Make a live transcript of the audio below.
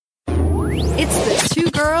It's the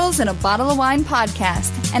Two Girls and a Bottle of Wine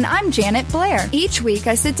podcast, and I'm Janet Blair. Each week,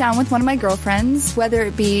 I sit down with one of my girlfriends, whether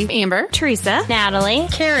it be Amber, Teresa, Natalie,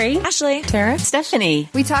 Carrie, Ashley, Tara,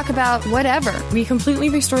 Stephanie. We talk about whatever. We completely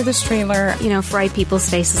restore this trailer, fry people's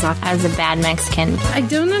faces off as a bad Mexican. I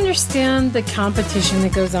don't understand the competition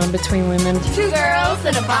that goes on between women. Two girls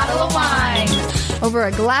and a bottle of wine. Over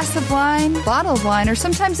a glass of wine, bottle of wine, or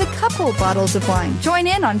sometimes a couple bottles of wine. Join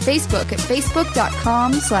in on Facebook at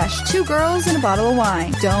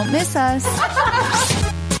facebook.com/2girlsandabottle-of-wine. Don't miss us.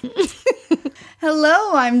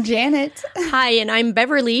 Hello, I'm Janet. Hi, and I'm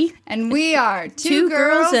Beverly. And we are Two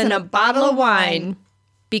girls and a bottle of wine.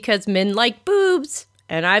 Because men like boobs,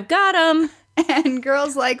 and I've got them. And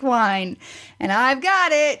girls like wine, and I've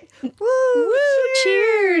got it. Woo! Woo!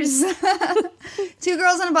 Cheers! Two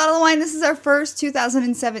girls and a bottle of wine. This is our first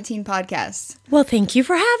 2017 podcast. Well, thank you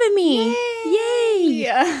for having me. Yay!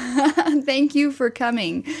 Thank you for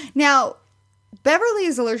coming. Now, Beverly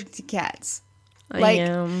is allergic to cats. I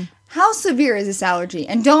am. How severe is this allergy?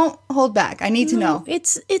 And don't hold back. I need to know.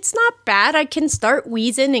 It's not bad. I can start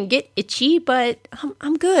wheezing and get itchy, but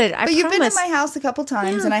I'm good. But you've been in my house a couple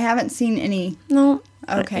times, and I haven't seen any. No.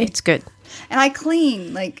 Okay. It's good. And I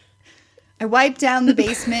clean. I wipe down the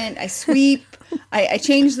basement. I sweep. I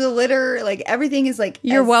change the litter. Everything is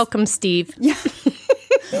You're welcome, Steve. Yeah.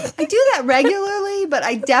 I do that regularly, but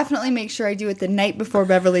I definitely make sure I do it the night before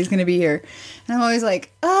Beverly's going to be here. And I'm always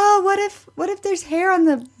like, oh, what if there's hair on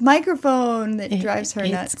the microphone that drives her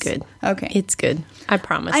nuts? It's good. Okay. It's good. I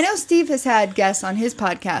promise. I know Steve has had guests on his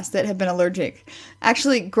podcast that have been allergic.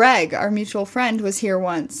 Actually, Greg, our mutual friend, was here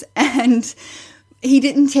once, and he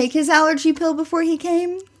didn't take his allergy pill before he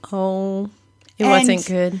came. Oh, it wasn't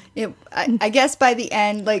good. I guess by the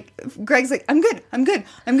end, Greg's like, I'm good.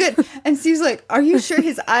 And Steve's like, are you sure?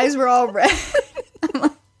 His eyes were all red. I'm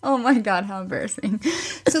like, oh my God, how embarrassing.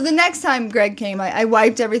 So the next time Greg came, I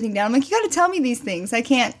wiped everything down. I'm like, you got to tell me these things. I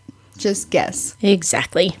can't just guess.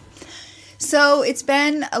 Exactly. So it's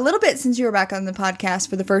been a little bit since you were back on the podcast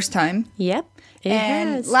for the first time. Yep. It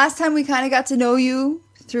has. Last time we kind of got to know you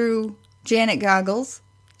through Janet goggles,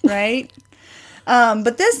 right?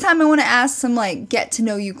 But this time I want to ask some get to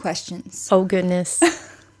know you questions. Oh goodness.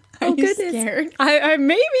 Are you scared? I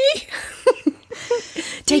maybe.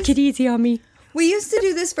 Take it easy on me. We used to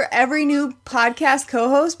do this for every new podcast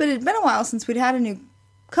co-host, but it had been a while since we'd had a new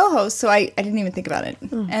co-host, so I didn't even think about it.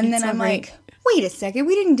 And then I'm like, wait a second,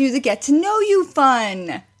 we didn't do the get to know you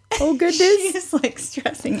fun. Oh goodness. She's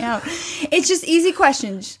stressing out. It's just easy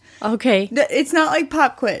questions. Okay. It's not like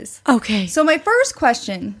pop quiz. Okay. So my first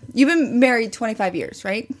question, you've been married 25 years,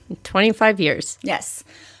 right? 25 years. Yes.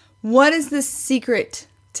 What is the secret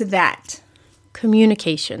to that?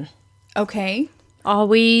 Communication. Okay.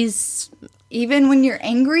 Always. Even when you're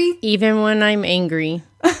angry? Even when I'm angry.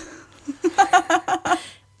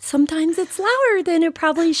 Sometimes it's louder than it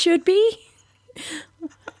probably should be.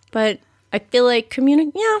 But I feel like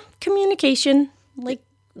communication,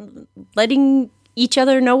 letting each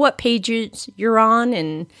other know what pages you're on,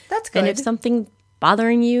 and that's good. And if something's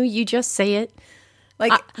bothering you, you just say it.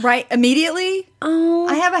 Right immediately? Oh.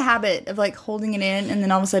 I have a habit of holding it in, and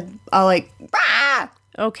then all of a sudden I'll ah!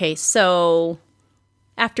 Okay, so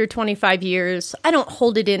after 25 years, I don't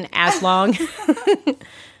hold it in as long.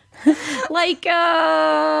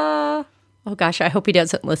 Oh gosh, I hope he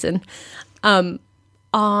doesn't listen.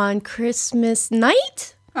 On Christmas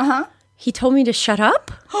night, he told me to shut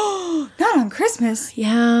up. Not on Christmas.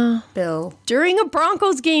 Yeah. Bill. During a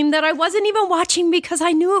Broncos game that I wasn't even watching because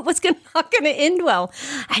I knew it was not going to end well.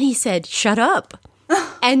 And he said, shut up.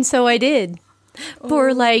 And so I did for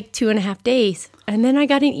 2.5 days. And then I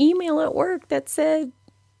got an email at work that said,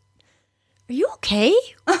 are you okay?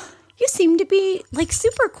 You seem to be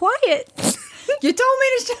super quiet. You told me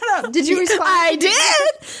to shut up. Did you respond? I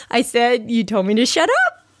did. I said, you told me to shut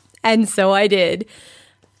up. And so I did.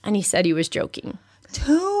 And he said he was joking.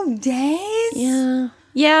 2 days? Yeah.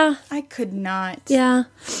 Yeah. I could not. Yeah.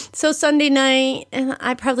 So Sunday night, and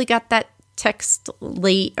I probably got that text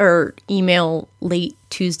late or email late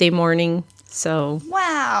Tuesday morning. So.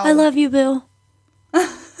 Wow. I love you, Bill.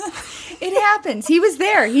 It happens. He was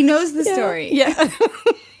there. He knows the story. Yeah.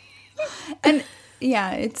 And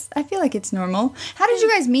yeah, I feel like it's normal. How did you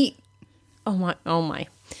guys meet? Oh my.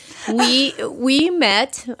 We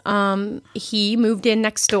met. He moved in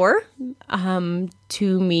next door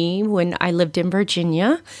to me when I lived in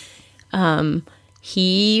Virginia.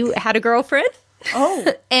 He had a girlfriend.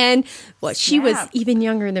 Oh. And she was even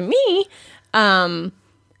younger than me. So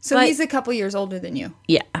he's a couple years older than you.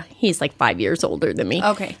 Yeah, he's 5 years older than me.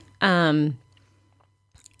 Okay.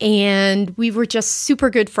 And we were just super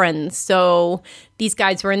good friends. So these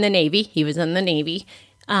guys were in the Navy. He was in the Navy.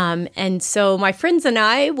 And so my friends and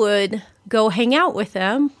I would go hang out with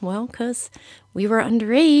them. Well, because we were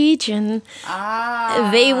underage and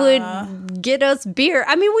they would get us beer.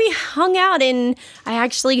 I mean, we hung out and I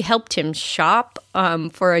actually helped him shop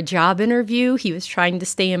for a job interview. He was trying to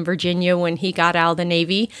stay in Virginia when he got out of the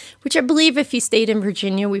Navy, which I believe if he stayed in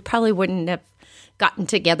Virginia, we probably wouldn't have gotten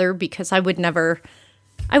together because I would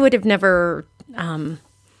have never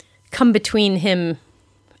come between him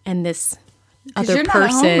and this other you're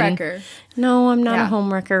person. Not a homewrecker. No, I'm not a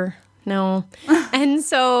homewrecker. No. And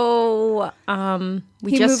so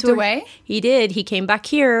He moved away? He did. He came back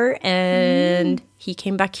here and he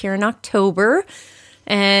came back here in October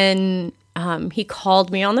and he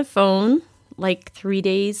called me on the phone like 3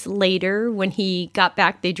 days later when he got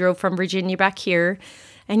back. They drove from Virginia back here.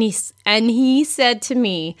 And he said to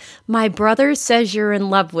me, "My brother says you're in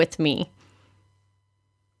love with me."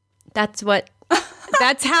 That's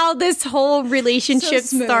how this whole relationship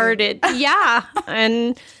started. Yeah.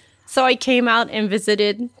 And so I came out and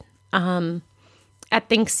visited at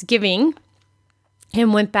Thanksgiving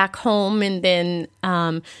and went back home and then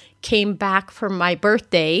came back for my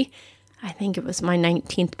birthday. I think it was my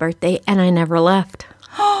 19th birthday, and I never left.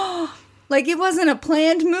 Like it wasn't a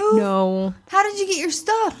planned move? No. How did you get your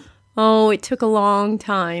stuff? Oh, it took a long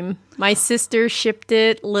time. My sister shipped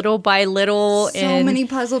it little by little. So many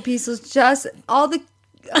puzzle pieces. Just all the...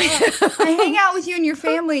 I hang out with you and your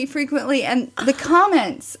family frequently, and the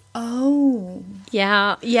comments. Oh.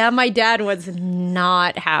 Yeah, my dad was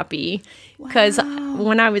not happy. Because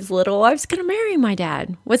when I was little, I was going to marry my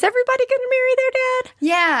dad. Was everybody going to marry their dad?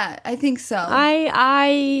 Yeah, I think so.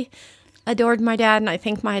 I adored my dad, and I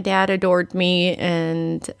think my dad adored me.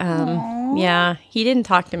 And yeah, he didn't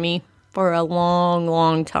talk to me for a long,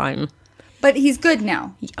 long time. But he's good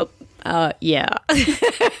now. Yeah.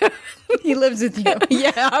 He lives with you.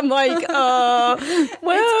 Yeah, I'm like, well. It's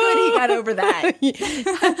good he got over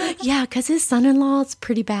that. Yeah, because his son-in-law is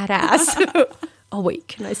pretty badass. Oh, wait,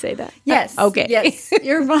 can I say that? Yes. Okay. Yes,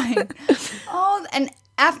 you're fine. Oh, and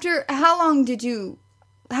after, how long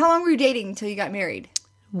were you dating until you got married?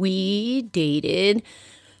 We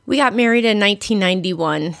got married in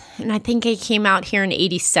 1991, and I think I came out here in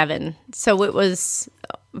 87. So it was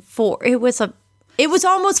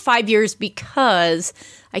almost 5 years because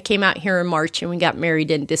I came out here in March and we got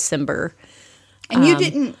married in December. And you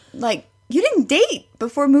didn't date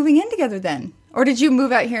before moving in together then? Or did you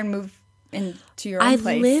move out here and move into your own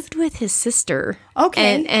place? I lived with his sister.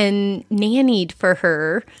 Okay. And nannied for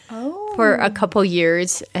her for a couple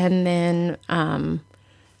years. And then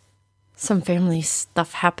some family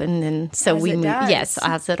stuff happened. And so we moved. Yes,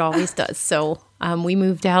 as it always does. So we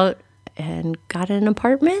moved out and got an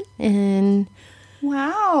apartment. And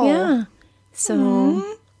wow. Yeah.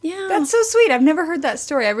 So, yeah. That's so sweet. I've never heard that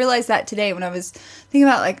story. I realized that today when I was thinking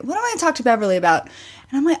about, like, what am I going to talk to Beverly about?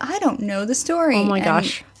 And I'm like, I don't know the story. Oh, my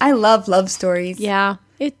gosh. I love love stories. Yeah.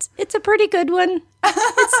 It's a pretty good one.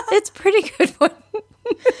 It's a pretty good one.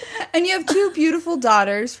 And you have two beautiful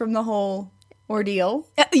daughters from the whole ordeal.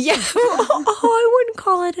 Yeah. I wouldn't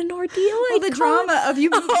call it an ordeal. Well, the drama of you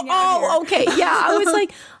moving out here. Oh, okay. Yeah. I was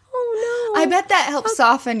like, oh, no. I bet that helped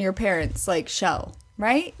soften your parents' shell,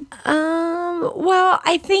 right? Well,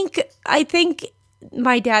 I think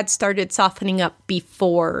my dad started softening up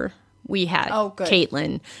before we had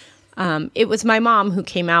Caitlin. It was my mom who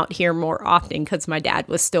came out here more often because my dad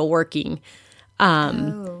was still working.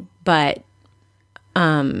 But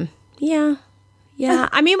yeah.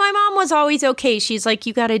 I mean, my mom was always okay. She's like,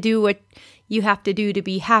 you got to do what you have to do to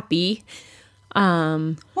be happy.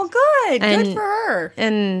 Well, good. Good for her.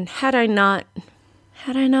 And had I not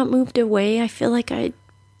moved away, I feel like I'd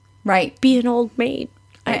be an old maid.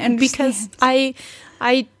 I understand. Because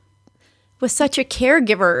I was such a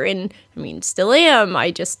caregiver, and I mean, still am.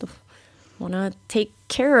 I just want to take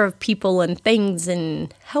care of people and things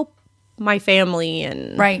and help my family.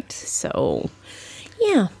 And so,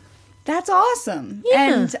 yeah. That's awesome.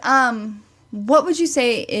 Yeah. And what would you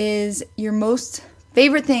say is your most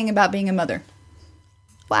favorite thing about being a mother?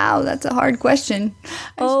 Wow, that's a hard question.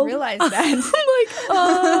 I just realized that. I'm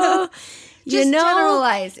like, just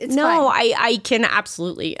generalize. It's fine. I can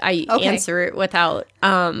absolutely. Answer it without.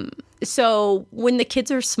 So when the kids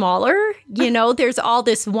are smaller, there's all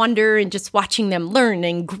this wonder and just watching them learn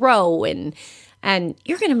and grow and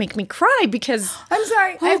you're gonna make me cry because I'm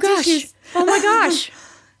sorry. Oh gosh. Tissues. Oh my gosh.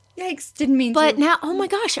 Yikes! Didn't mean to. But now, oh my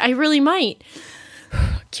gosh, I really might.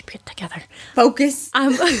 Keep it together. Focus.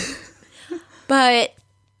 But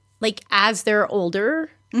as they're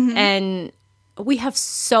older, and we have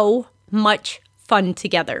so much fun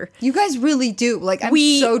together. You guys really do. Like, I'm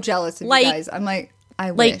so jealous of like- you guys. I'm like, I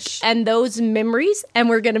Like, wish. and those memories, and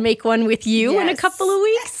we're going to make one with you in a Yes. couple of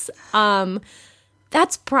weeks.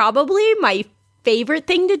 That's probably my favorite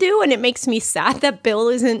thing to do. And it makes me sad that Bill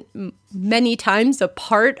isn't many times a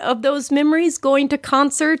part of those memories, going to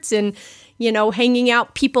concerts and, hanging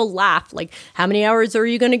out. People laugh. Like, how many hours are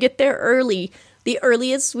you going to get there early? The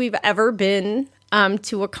earliest we've ever been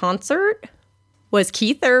to a concert was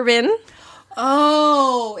Keith Urban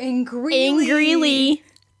Oh, in Greeley. in Greeley.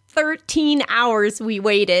 13 hours we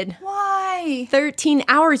waited. Why? 13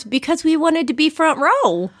 hours because we wanted to be front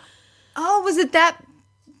row. Oh, was it that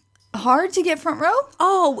hard to get front row?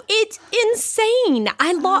 Oh, it's insane.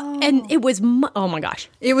 I lost, and it was, oh my gosh.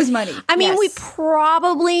 It was money. I mean, we Yes.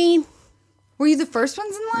 probably, Were you the first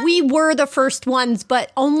ones in line? we were the first ones,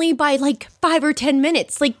 but only by like 5 or 10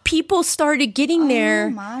 minutes. Like, people started getting Oh, there,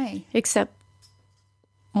 my. except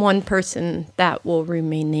one person that will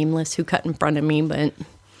remain nameless who cut in front of me, but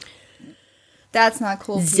That's not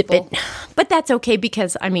cool, zip people. it. But that's okay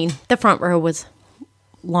because, I mean, the front row was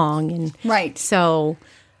long and Right. so,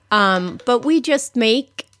 but we just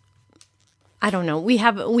make, I don't know,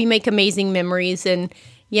 we make amazing memories, and,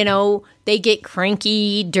 they get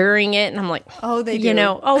cranky during it. And I'm like, Oh, they do.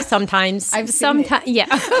 Sometimes. I've seen sometimes, yeah.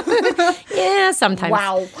 Yeah, sometimes.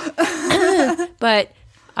 Wow. But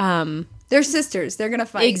They're sisters. They're going to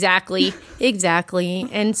fight. exactly.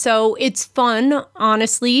 And so it's fun,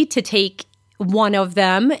 honestly, to take one of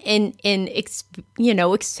them and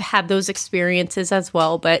have those experiences as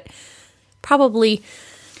well. But probably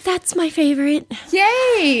that's my favorite.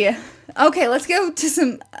 Yay. Okay, let's go to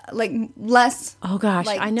some, less... Oh gosh,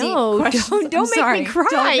 Like, I deep know. questions. Don't I'm make sorry. me cry.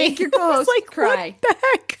 Don't make your I was co-host like, cry. What the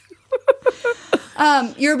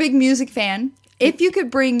heck? You're a big music fan. If you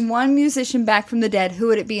could bring one musician back from the dead, who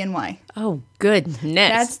would it be and why? Oh goodness.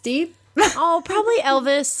 That's deep. Oh, probably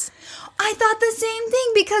Elvis. I thought the same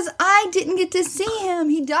thing because I didn't get to see him.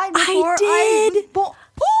 He died before did. was born.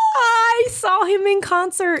 I saw him in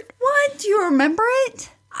concert. What? Do you remember it?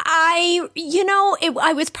 I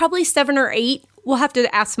was probably 7 or 8. We'll have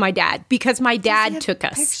to ask my dad because my Does he dad have took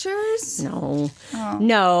us. Pictures? No, Oh.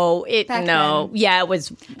 no, Back no. then. Yeah, it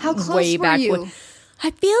was How close way were back you? when. I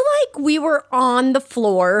feel like we were on the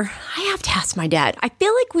floor. I have to ask my dad. I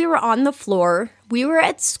feel like we were on the floor. We were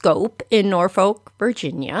at Scope in Norfolk,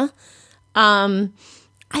 Virginia.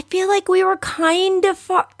 I feel like we were kind of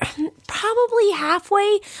far, probably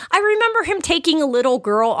halfway. I remember him taking a little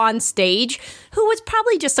girl on stage who was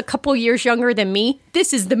probably just a couple years younger than me.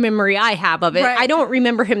 This is the memory I have of it. Right. I don't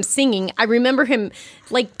remember him singing. I remember him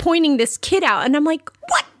like pointing this kid out, and I'm like,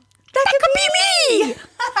 what? That could be me.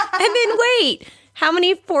 And then wait. How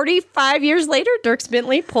many 45 years later, Dierks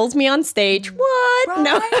Bentley pulls me on stage? What?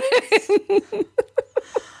 No. Right?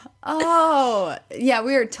 Oh, yeah,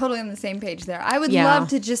 we are totally on the same page there. I would Yeah. love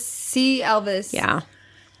to just see Elvis. Yeah.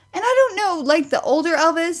 And I don't know, like the older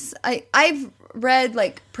Elvis, I've read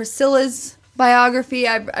like Priscilla's biography.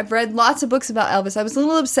 I've read lots of books about Elvis. I was a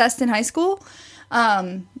little obsessed in high school.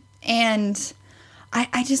 And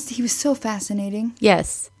I just, he was so fascinating.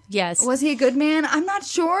 Yes. Yes. Was he a good man? I'm not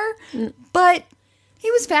sure, but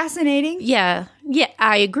he was fascinating. Yeah. Yeah.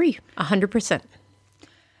 I agree. 100%.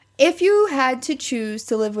 If you had to choose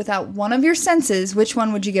to live without one of your senses, which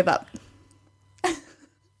one would you give up?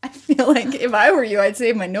 I feel like if I were you, I'd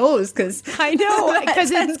save my nose because I know,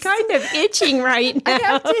 because it's kind of itching right now. I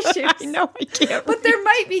have tissues. I know, I can't. But there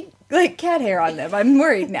might be like cat hair on them. I'm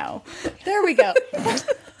worried now. There we go.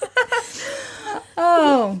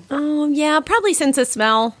 Oh, yeah, probably sense of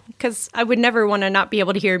smell, because I would never want to not be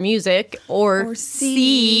able to hear music or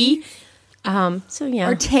see. So, yeah.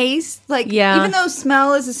 Or taste. Like, Yeah. even though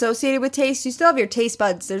smell is associated with taste, you still have your taste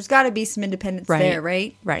buds. There's got to be some independence there,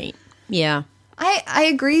 right? Right. Yeah. I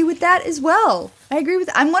agree with that as well.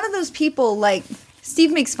 I'm one of those people, like,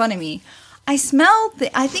 Steve makes fun of me. I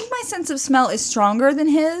think my sense of smell is stronger than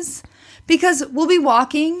his because we'll be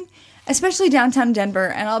walking, especially downtown Denver,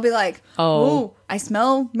 and I'll be like, Oh. ooh, I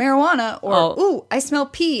smell marijuana, or Oh. ooh, I smell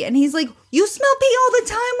pee. And he's like, you smell pee all the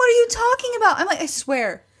time. What are you talking about? I'm like, I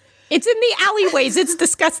swear. It's in the alleyways. It's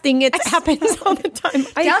disgusting. It happens all the time.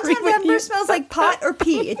 I agree Downtown with Denver you. smells like pot or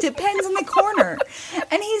pee. It depends on the corner.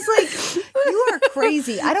 And he's like, you are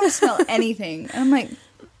crazy. I don't smell anything. And I'm like,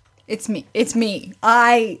 it's me. It's me.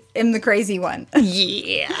 I am the crazy one.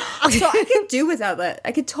 Yeah. So I could do without that.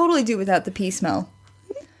 I could totally do without the pee smell.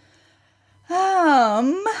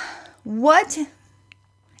 What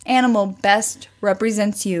animal best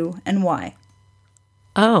represents you and why?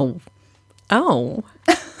 Oh.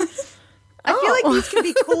 I feel like these could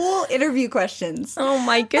be cool interview questions. Oh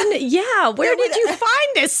my goodness. Yeah. Where did you find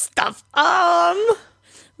this stuff?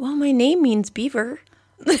 Well, my name means beaver.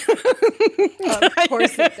 Of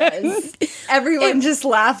course it does. Everyone just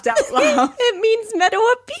laughed out loud. It means meadow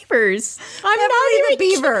of beavers. I'm not Beverly even the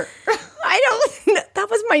beaver. I don't. That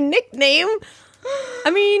was my nickname.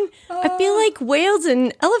 I mean, I feel like whales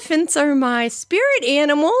and elephants are my spirit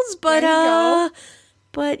animals, but There you go.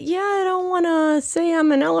 but yeah, I don't want to say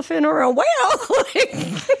I'm an elephant or a whale.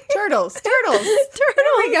 Turtles. Turtles. There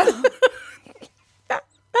we go.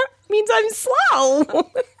 That means I'm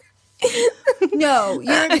slow. No,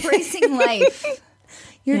 you're embracing life.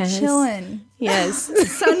 You're Yes. chilling. Yes.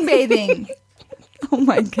 Sunbathing. Oh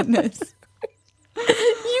my goodness.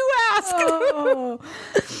 You asked. Oh.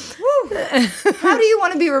 Whew. How do you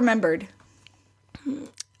want to be remembered?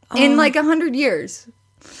 In like 100 years.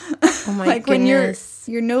 Oh my Like goodness.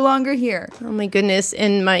 when you're no longer here. Oh my goodness.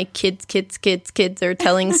 And my kids are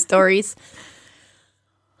telling stories.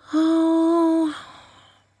 Oh.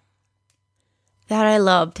 That I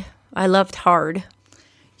loved. I loved hard.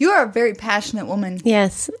 You are a very passionate woman.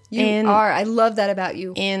 Yes. You are. I love that about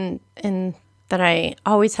you. And that I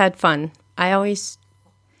always had fun. I always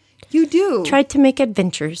You do. tried to make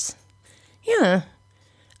adventures. Yeah.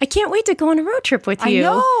 I can't wait to go on a road trip with you. I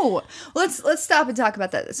know. Let's stop and talk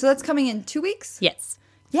about that. So that's coming in 2 weeks? Yes.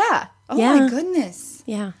 Yeah. Oh Yeah. my goodness.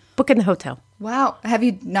 Yeah. Book in the hotel. Wow. Have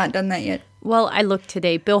you not done that yet? Well, I looked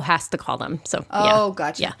today. Bill has to call them. So, yeah. Oh,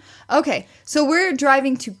 gotcha. Yeah. Okay. So we're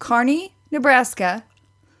driving to Kearney, Nebraska.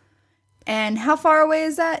 And how far away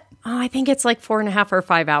is that? Oh, I think it's like 4.5 or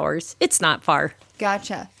 5 hours. It's not far.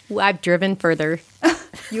 Gotcha. I've driven further.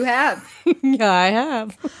 You have. Yeah, I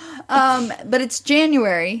have. But it's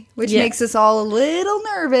January, which Yeah. makes us all a little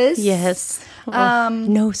nervous. Yes.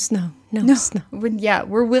 No snow. No snow. Yeah,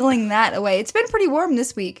 we're willing that away. It's been pretty warm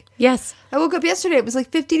this week. Yes. I woke up yesterday, it was like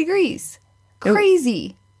 50 degrees.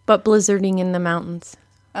 Crazy. But blizzarding in the mountains.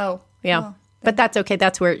 Oh. Yeah. Well, But that's okay.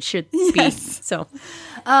 That's where it should be. So.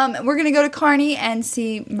 we're going to go to Kearney and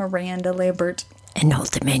see Miranda Lambert. And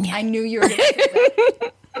Old Dominion. I knew you were going to say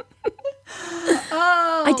that.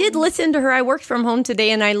 I did listen to her. I worked from home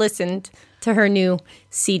today and I listened to her new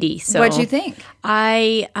CD. So What'd you think?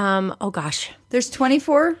 oh gosh. There's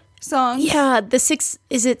 24 songs. Yeah,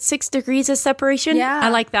 is it 6 degrees of separation? Yeah. I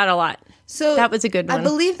like that a lot. So that was a good one. I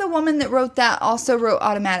believe the woman that wrote that also wrote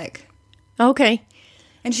Automatic. Okay.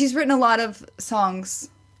 And she's written a lot of songs.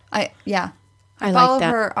 I I follow like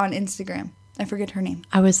that. her on Instagram. I forget her name.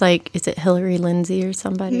 I was like, is it Hillary Lindsay or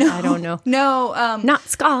somebody? I don't know. No, Not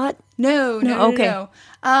Scott. no, okay. no.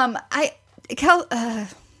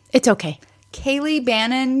 It's okay. Kaylee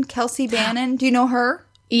Bannon, Kelsey Bannon. Do you know her?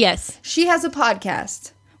 Yes. She has a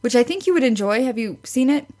podcast, which I think you would enjoy. Have you seen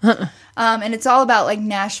it? And it's all about like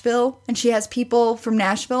Nashville, and she has people from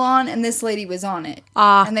Nashville on, and this lady was on it.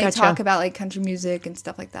 And they gotcha. talk about like country music and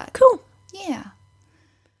stuff like that. Cool. Yeah.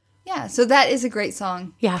 Yeah, so that is a great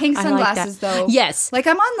song. Yeah, Pink I like Sunglasses, that. though. Yes. Like,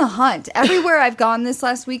 I'm on the hunt. Everywhere I've gone this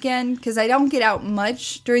last weekend, because I don't get out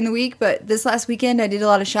much during the week, but this last weekend I did a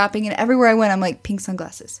lot of shopping, and everywhere I went, I'm like, Pink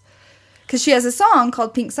Sunglasses. Because she has a song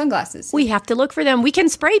called Pink Sunglasses. We have to look for them. We can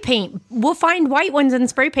spray paint. We'll find white ones and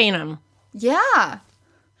spray paint them. Yeah.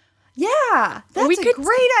 Yeah. That's We a could-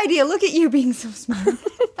 great idea. Look at you being so smart.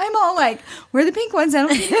 I'm all like, where are the pink ones? I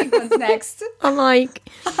don't see the pink ones next. I'm like,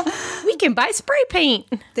 we can buy spray paint.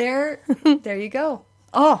 There you go.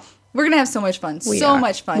 Oh, we're going to have so much fun. We So are.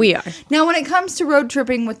 much fun. We are. Now, when it comes to road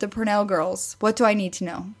tripping with the Purnell girls, what do I need to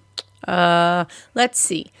know? Let's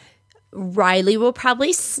see. Riley will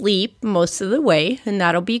probably sleep most of the way, and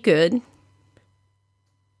that'll be good.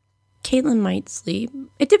 Caitlin might sleep.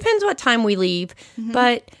 It depends what time we leave,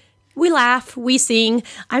 but we laugh, we sing.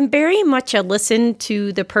 I'm very much a listen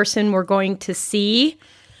to the person we're going to see.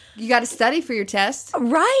 You got to study for your test.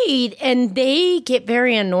 Right. And they get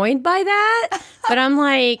very annoyed by that. But I'm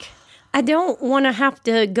like, I don't want to have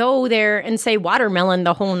to go there and say watermelon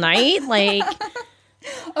the whole night.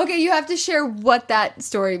 Okay, you have to share what that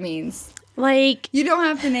story means. You don't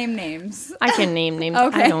have to name names. I can name names.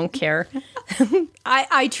 Okay. I don't care.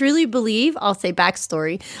 I truly believe, I'll say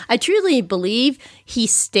backstory. I truly believe he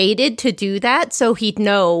stated to do that so he'd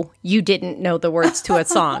know you didn't know the words to a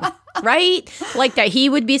song, right? Like that he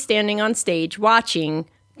would be standing on stage watching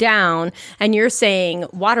down and you're saying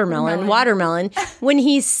watermelon, watermelon when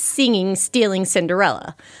he's singing Stealing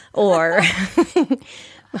Cinderella or...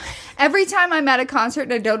 Every time I'm at a concert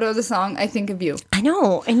and I don't know the song, I think of you. I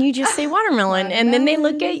know. And you just say watermelon. And then they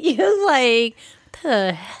look at you like,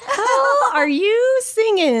 the hell are you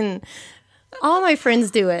singing? All my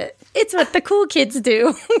friends do it. It's what the cool kids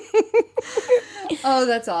do. Oh,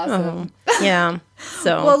 that's awesome. Yeah.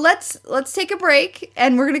 So Well, let's take a break,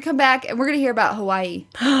 and we're gonna come back, and we're gonna hear about Hawaii.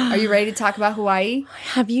 Are you ready to talk about Hawaii?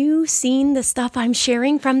 have you seen the stuff I'm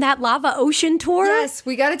sharing from that lava ocean tour? Yes,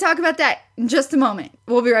 we got to talk about that in just a moment.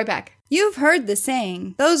 We'll be right back. You've heard the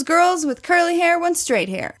saying, those girls with curly hair want straight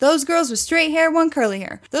hair. Those girls with straight hair want curly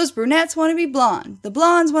hair. Those brunettes want to be blonde. The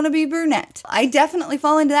blondes want to be brunette. I definitely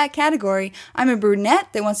fall into that category. I'm a brunette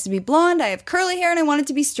that wants to be blonde. I have curly hair and I want it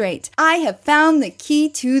to be straight. I have found the key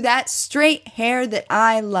to that straight hair that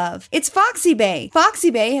I love. It's Foxy Bay. Foxy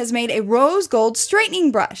Bay has made a rose gold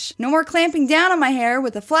straightening brush. No more clamping down on my hair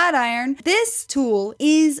with a flat iron. This tool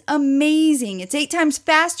is amazing. It's 8 times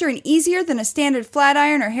faster and easier than a standard flat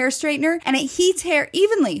iron or hair straightener, and it heats hair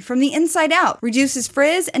evenly from the inside out, reduces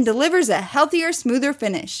frizz, and delivers a healthier, smoother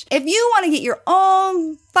finish. If you want to get your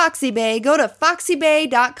own Foxy Bay, go to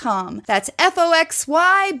foxybae.com. That's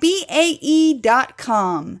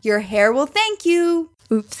FOXYBAE.com. Your hair will thank you.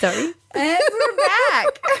 Oops, sorry. And we're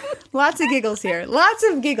back. Lots of giggles here. Lots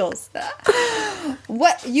of giggles.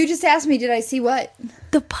 What? You just asked me, did I see what?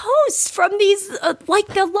 The posts from these, like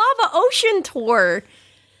the lava ocean tour.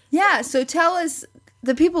 Yeah, so tell us,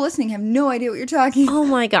 the people listening have no idea what you're talking about. Oh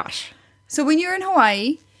my gosh. So when you were in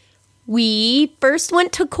Hawaii, We first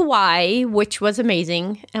went to Kauai, which was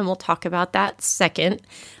amazing, and we'll talk about that second.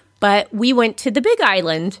 But we went to the Big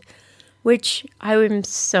Island, which I am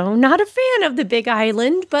so not a fan of the Big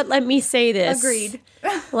Island, but let me say this. Agreed.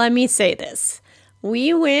 Let me say this.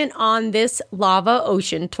 We went on this lava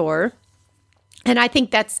ocean tour, and I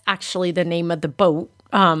think that's actually the name of the boat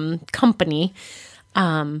company.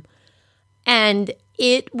 And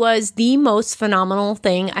it was the most phenomenal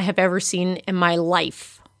thing I have ever seen in my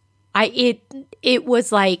life. It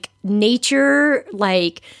was like nature,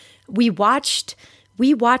 like we watched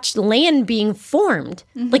land being formed,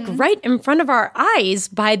 like right in front of our eyes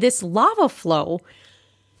by this lava flow.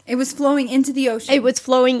 It was flowing into the ocean. It was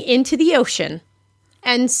flowing into the ocean.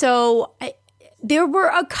 And so there were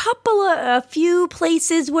a few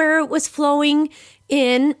places where it was flowing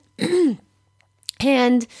in.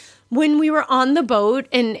 And when we were on the boat,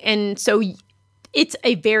 and so it's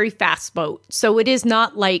a very fast boat. So it is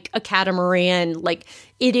not like a catamaran. Like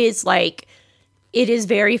it is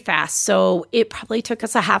very fast. So it probably took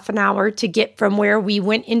us a half an hour to get from where we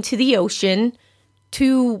went into the ocean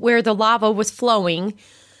to where the lava was flowing.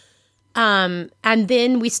 And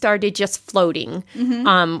then we started just floating,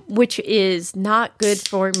 which is not good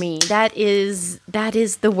for me. That is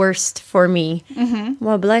the worst for me. Mm-hmm.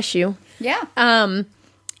 Well, bless you. Yeah.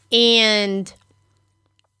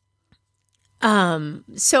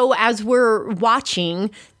 So as we're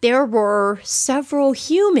watching, there were several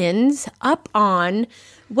humans up on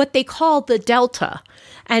what they call the delta.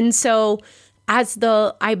 And so I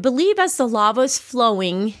believe as the lava's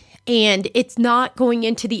flowing and it's not going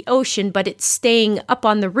into the ocean, but it's staying up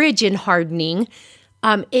on the ridge and hardening,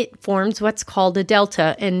 it forms what's called a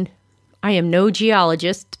delta. And I am no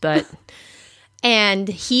geologist, but, and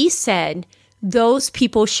he said, those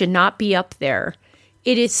people should not be up there.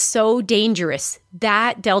 It is so dangerous.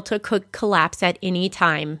 That delta could collapse at any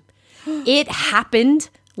time. It happened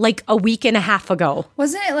like a week and a half ago.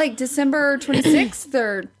 Wasn't it like December 26th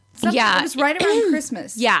or something? Yeah. It was right around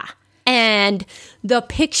Christmas. Yeah. And the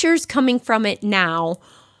pictures coming from it now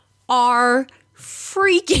are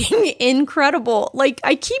freaking incredible. Like,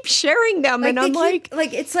 I keep sharing them, and I'm like...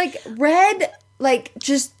 it's like red, like,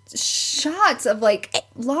 just shots of, like,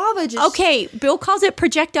 lava just... Okay, Bill calls it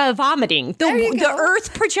projectile vomiting. The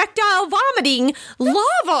earth projectile vomiting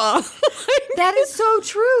lava. That is so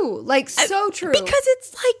true. Like, so true. Because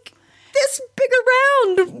it's like this big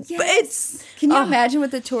around. Yes. Can you imagine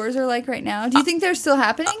what the tours are like right now? Do you think they're still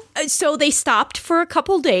happening? So they stopped for a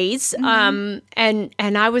couple days. And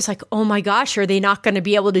I was like, oh my gosh, are they not going to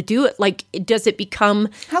be able to do it? Like, does it become...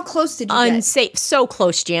 How close did you unsafe? So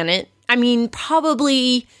close, Janet. I mean,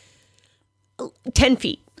 probably 10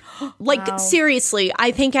 feet. Like, wow. Seriously,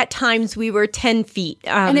 I think at times we were 10 feet.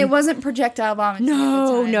 And it wasn't projectile vomiting.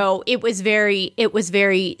 No. It was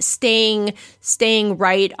very staying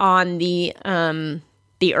right on the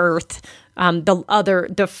earth,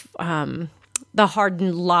 the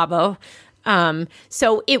hardened lava.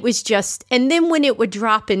 So it was just, and then when it would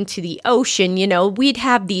drop into the ocean, we'd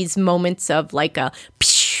have these moments of like a,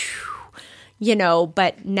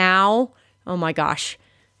 but now, oh my gosh.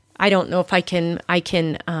 I don't know if I can.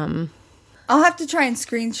 I'll have to try and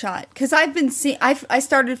screenshot because I've been seeing. I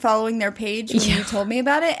started following their page when you told me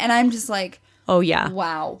about it, and I'm just like, oh yeah,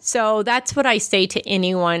 wow. So that's what I say to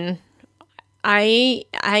anyone. I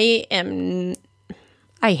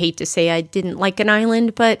hate to say I didn't like an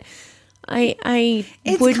island, but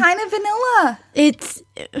It's kind of vanilla. It's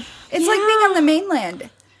like being on the mainland.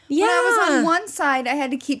 Yeah. When I was on one side, I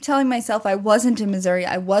had to keep telling myself I wasn't in Missouri.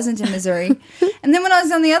 And then when I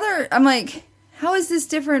was on the other, I'm like, how is this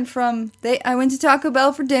different from... I went to Taco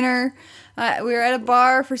Bell for dinner. We were at a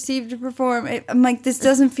bar for Steve to perform. I'm like, this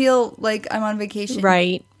doesn't feel like I'm on vacation.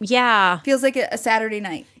 Right. Yeah. Feels like a Saturday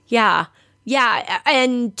night. Yeah. Yeah.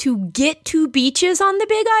 And to get to beaches on the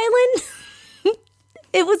Big Island,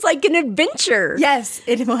 it was like an adventure. Yes,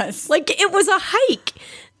 it was. Like it was a hike.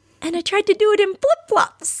 And I tried to do it in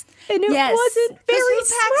flip-flops. And it wasn't very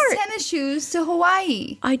smart. Packs tennis shoes to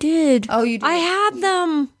Hawaii? I did. Oh, you did? I had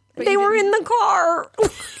them. But they were in the car.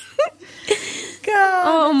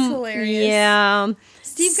 God, that's hilarious. Yeah.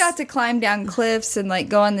 Steve got to climb down cliffs and like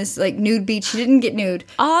go on this like nude beach. He didn't get nude.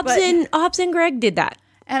 Obbs and Greg did that.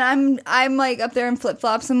 And I'm like up there in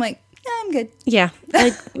flip-flops. I'm like, yeah, I'm good. Yeah.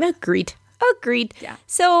 Agreed. Yeah.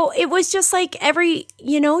 So it was just like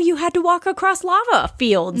you had to walk across lava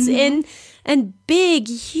fields and big,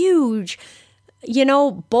 huge,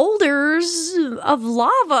 boulders of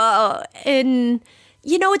lava. And,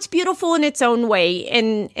 it's beautiful in its own way.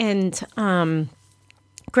 And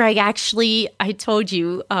Greg, actually, I told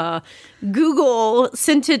you, Google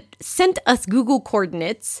sent us Google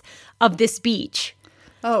coordinates of this beach.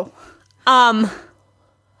 Oh.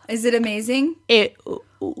 Is it amazing? It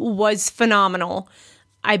was phenomenal.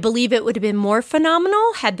 I believe it would have been more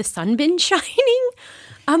phenomenal had the sun been shining.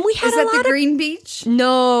 We had Is that the green beach?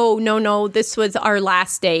 No. This was our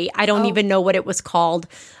last day. I don't even know what it was called.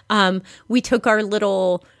 We took our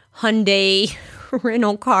little Hyundai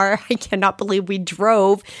rental car. I cannot believe we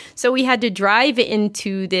drove. So we had to drive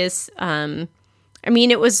into this.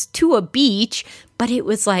 It was to a beach, but it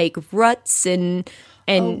was like ruts and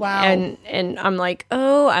I'm like,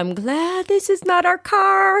 oh, I'm glad this is not our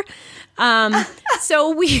car.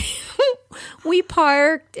 So we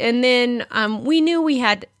parked, and then we knew we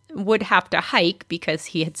would have to hike because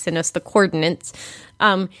he had sent us the coordinates.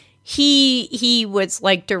 He was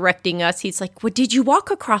like directing us. He's like, well, did you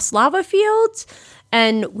walk across lava fields?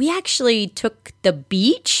 And we actually took the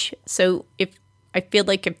beach. So I feel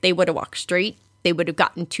like if they would have walked straight, they would have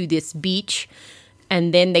gotten to this beach.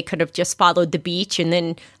 And then they could have just followed the beach and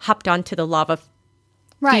then hopped onto the lava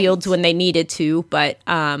fields when they needed to. But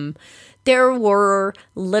there were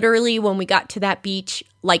literally, when we got to that beach,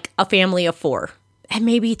 like a family of 4 and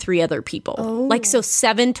maybe 3 other people. Oh. So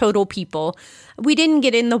 7 total people. We didn't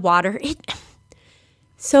get in the water.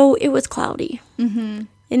 So it was cloudy. Mm-hmm.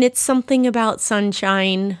 And it's something about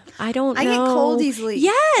sunshine. I don't know. I get cold easily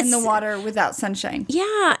in the water without sunshine.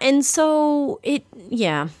 Yeah. And so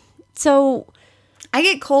So I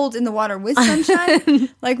get cold in the water with sunshine.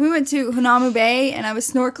 Like we went to Hanauma Bay and I was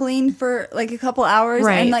snorkeling for like a couple hours.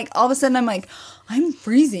 Right. And like all of a sudden I'm like, I'm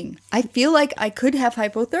freezing. I feel like I could have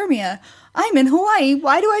hypothermia. I'm in Hawaii.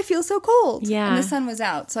 Why do I feel so cold? Yeah. And the sun was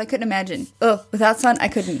out. So I couldn't imagine. Without sun, I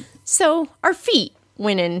couldn't. So our feet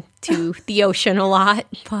went into the ocean a lot,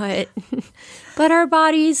 but our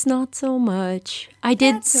bodies not so much.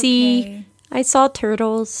 I saw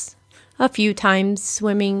turtles a few times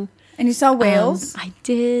swimming. And you saw whales? I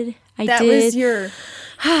did. That was your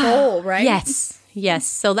goal, right? Yes.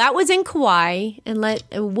 So that was in Kauai, and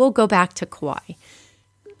we'll go back to Kauai.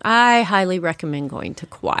 I highly recommend going to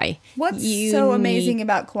Kauai. What's so amazing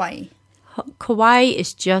about Kauai? Kauai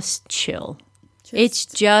is just chill. It's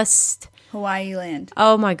just Hawaii land.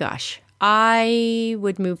 Oh my gosh. I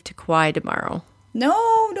would move to Kauai tomorrow.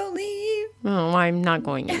 No, don't leave. Oh, I'm not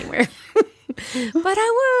going anywhere. But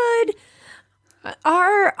I would.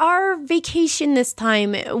 Our vacation this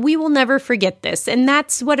time, we will never forget this. And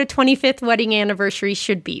that's what a 25th wedding anniversary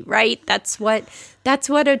should be, right? That's what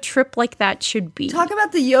a trip like that should be. Talk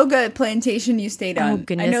about the yoga plantation you stayed on. Oh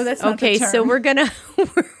goodness. I know that's not the term. So we're gonna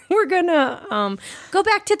go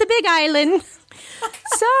back to the Big Island.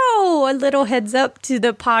 So a little heads up to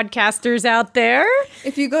the podcasters out there.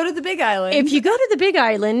 If you go to the Big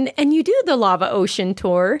Island and you do the Lava Ocean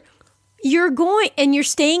tour, you're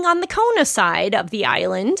staying on the Kona side of the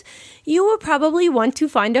island, you will probably want to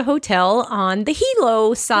find a hotel on the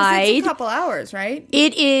Hilo side. It's a couple hours, right?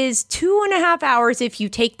 It is 2.5 hours if you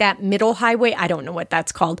take that middle highway. I don't know what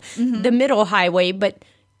that's called, the middle highway. But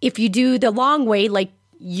if you do the long way, like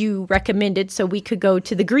you recommended, so we could go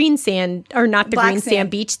to the green sand, or not the green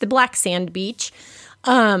sand beach, the black sand beach.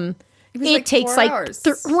 It takes 4 hours.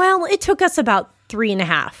 It took us about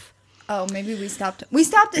 3.5. Oh, maybe we stopped. We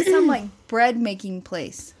stopped at some like bread making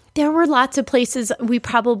place. There were lots of places we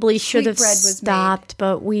probably should have stopped,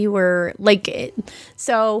 but we were like,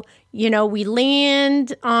 so, we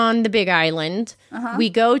land on the Big Island. Uh-huh. We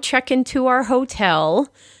go check into our hotel,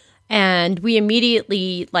 And we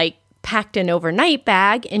immediately like packed an overnight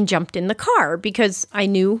bag and jumped in the car because I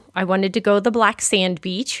knew I wanted to go to the Black Sand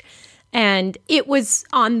Beach. And it was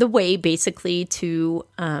on the way basically to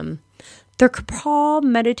the Kapal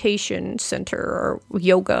Meditation Center or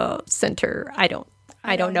Yoga Center. I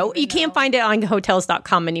don't know. You can't find it on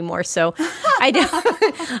hotels.com anymore. So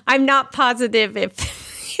I'm not positive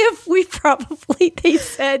if we probably, they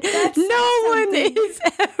said no one is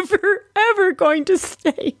ever going to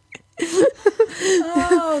stay.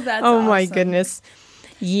 Oh, that's oh my awesome. goodness.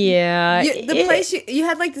 Yeah. The place you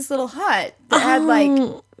had like this little hut that had like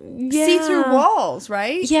see-through walls,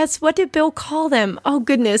 right? Yes. What did Bill call them? Oh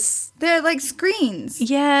goodness. They're like screens.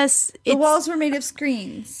 Yes. The walls were made of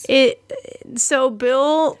screens. So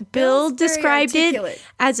Bill Bill's very described it articulate.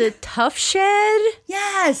 as a tough shed.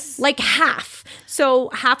 Yes. Like half. So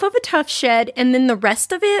half of a tough shed, and then the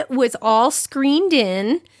rest of it was all screened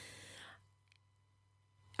in.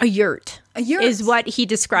 A yurt. A yurt. Is what he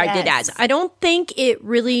described it Yes. as. I don't think it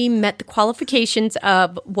really met the qualifications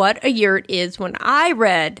of what a yurt is when I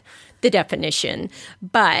read the definition,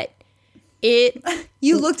 but it...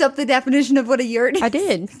 You looked up the definition of what a yurt is? I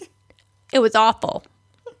did. It was awful.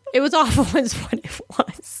 It was awful is what it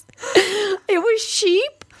was. It was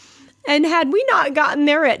cheap, and had we not gotten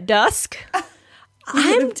there at dusk...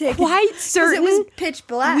 I'm quite certain it was pitch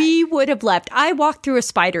black. we would have left. I walked through a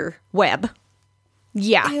spider web.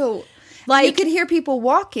 Yeah. Ew. Like, you could hear people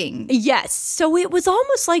walking. yes. So it was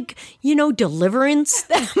almost like, Deliverance,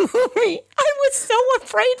 that movie. I was so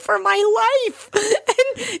afraid for my life.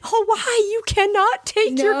 And Hawaii, you cannot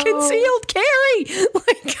take your No. concealed carry.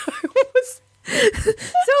 Like, I was...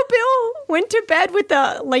 So Bill went to bed with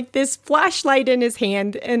this flashlight in his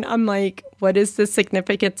hand, and I'm like, what is the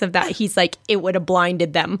significance of that? He's like, it would have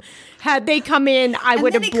blinded them. Had they come in, I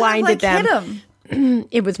would have blinded them. Hit 'em.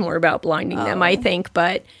 It was more about blinding them, I think.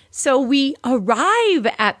 But so we arrive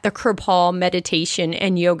at the Kripal Meditation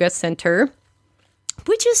and Yoga Center,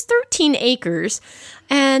 which is 13 acres.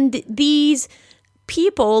 And these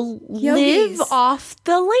people Yogis. live off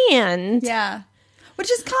the land. Yeah.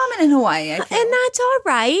 Which is common in Hawaii, I feel. And that's all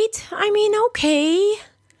right. I mean, okay.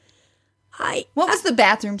 What was the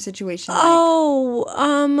bathroom situation like?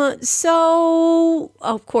 So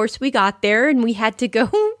of course we got there and we had to go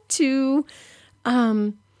to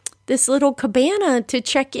this little cabana to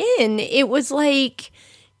check in. It was wide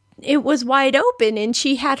open and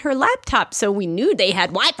she had her laptop, so we knew they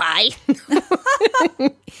had Wi-Fi.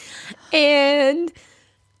 And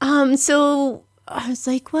so I was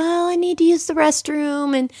like, well, I need to use the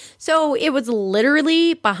restroom. And so it was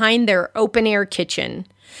literally behind their open air kitchen.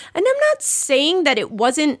 And I'm not saying that it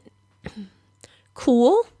wasn't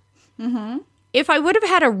cool. Mm-hmm. If I would have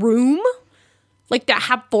had a room, like that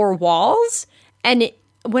have 4 walls, and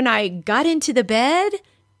when I got into the bed,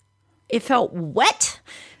 it felt wet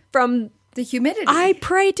from The humidity. I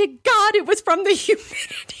pray to God it was from the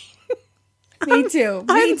humidity. Me too.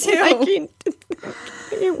 Me too. Liking to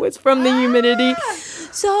think it was from the humidity.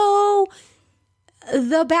 So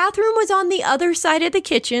the bathroom was on the other side of the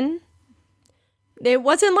kitchen. It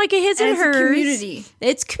wasn't like a his and it's a hers. community.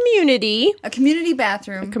 It's community. A community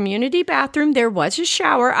bathroom. Community bathroom. There was a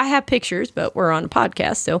shower. I have pictures, but we're on a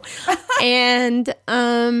podcast, so and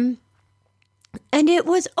it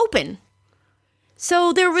was open.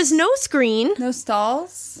 So there was no screen. No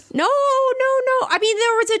stalls? No. I mean,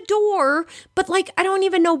 there was a door, but I don't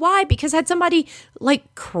even know why, because had somebody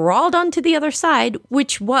crawled onto the other side,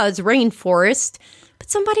 which was rainforest,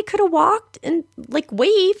 but somebody could have walked and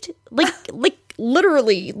waved,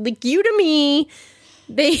 literally, you to me,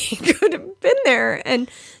 they could have been there. And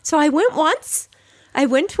so I went once. I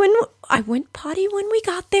went potty when we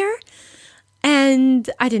got there, and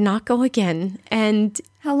I did not go again. And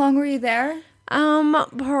How long were you there?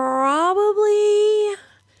 Probably,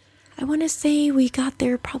 I want to say we got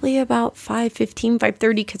there probably about 5:15,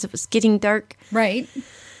 5:30 because it was getting dark. Right.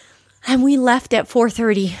 And we left at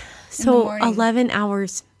 4:30. So morning. 11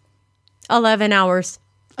 hours. 11 hours.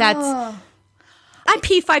 That's, I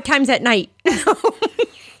pee 5 times at night.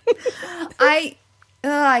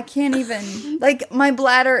 I can't even. My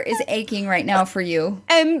bladder is aching right now for you.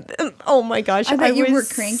 And oh my gosh, I bet you was were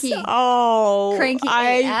cranky. Oh, Cranky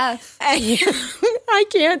AF. I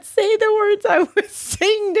can't say the words I was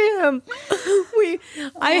saying to him.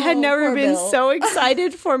 I had never poor been Bill. so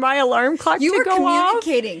excited for my alarm clock You to were go off.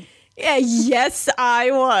 communicating. Yeah, yes, I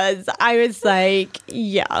was. I was like,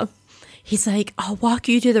 yeah. He's like, I'll walk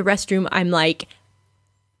you to the restroom. I'm like,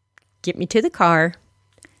 get me to the car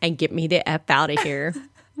and get me the F out of here.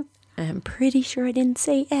 I'm pretty sure I didn't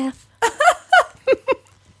say F.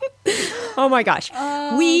 Oh my gosh.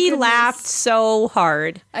 We goodness. laughed so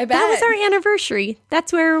hard. I That was bet. our anniversary.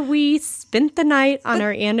 That's where we spent the night on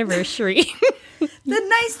our anniversary. The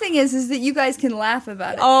nice thing is that you guys can laugh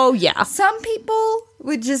about it. Oh, yeah. Some people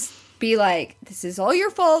would just be like, this is all your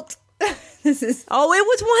fault. This is Oh, it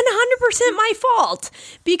was 100% my fault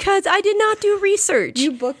because I did not do research.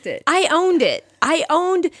 you booked it. I owned it. I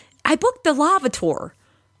booked the lava tour.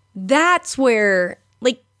 That's where,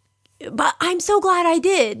 like, but I'm so glad I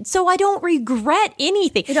did. So I don't regret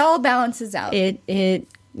anything. It all balances out.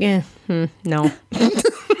 No.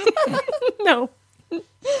 No.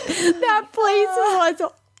 That place was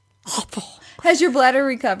awful. Has your bladder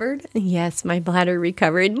recovered? Yes, my bladder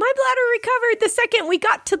recovered. My bladder recovered the second we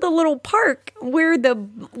got to the little park where It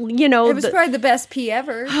was probably the best pee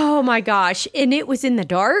ever. oh my gosh. And it was in the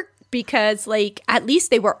dark because, like, at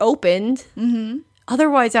least they were opened. Mm-hmm.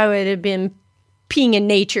 Otherwise, I would have been peeing in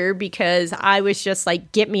nature because I was just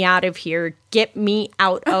like, get me out of here. Get me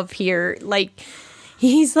out of here. Like,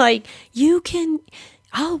 he's like,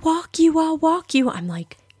 I'll walk you. I'm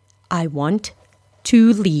like, I want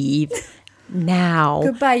to leave now.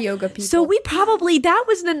 Goodbye, yoga people. So that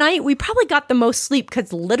was the night we probably got the most sleep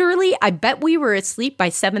because literally I bet we were asleep by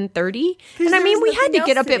 7:30. And I there mean, was we had nothing to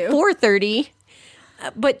get else up to at do. 4:30,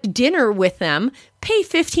 but dinner with them, pay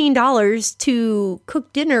 $15 to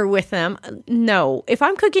cook dinner with them. No, if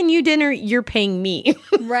I'm cooking you dinner, you're paying me.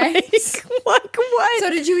 Right? Like what? So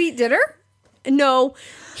did you eat dinner? No,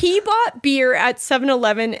 he bought beer at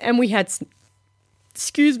 7-Eleven and we had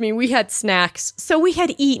snacks. So we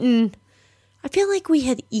had eaten, I feel like we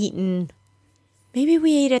had eaten, maybe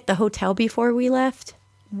we ate at the hotel before we left.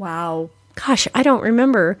 Wow. Gosh, I don't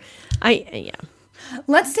remember. Yeah.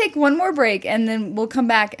 Let's take one more break and then we'll come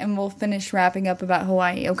back and we'll finish wrapping up about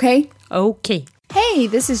Hawaii, okay? Okay. Hey,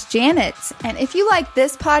 this is Janet, and if you like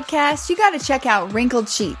this podcast, you got to check out Wrinkled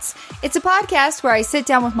Sheets. It's a podcast where I sit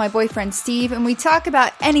down with my boyfriend Steve and we talk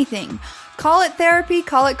about anything. Call it therapy,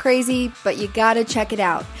 call it crazy, but you got to check it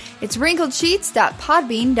out. It's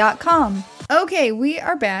wrinkledsheets.podbean.com. Okay, we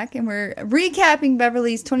are back and we're recapping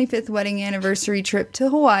Beverly's 25th wedding anniversary trip to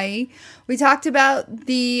Hawaii. We talked about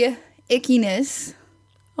the ickiness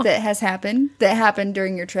that happened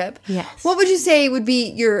during your trip. Yes. What would you say would be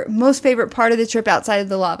your most favorite part of the trip outside of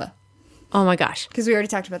the lava? Oh my gosh. Because we already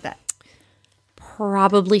talked about that.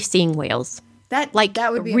 Probably seeing whales. That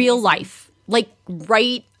would be real amazing. life. Like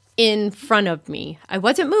right in front of me. I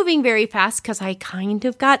wasn't moving very fast because I kind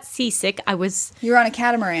of got seasick. You were on a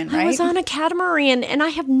catamaran, right? I was on a catamaran and I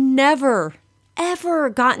have never, ever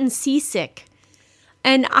gotten seasick.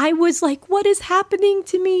 And I was like, what is happening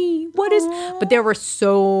to me? But there were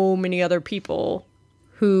so many other people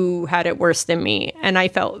who had it worse than me. And I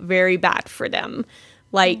felt very bad for them.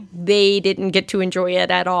 Like they didn't get to enjoy it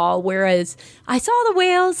at all. Whereas I saw the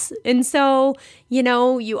whales. And so,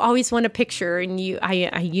 you always want a picture and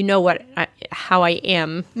how I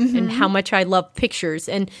am and how much I love pictures.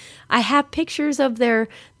 And I have pictures of their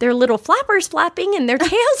little flappers flapping and their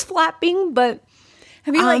tails flapping. But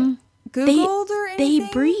Have you Googled or anything?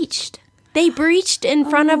 They breached in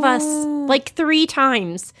front of us like 3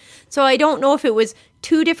 times. So I don't know if it was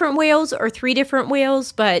 2 different whales or 3 different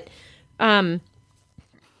whales, but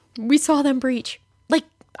we saw them breach. Like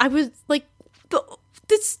I was like,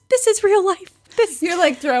 this is real life. You're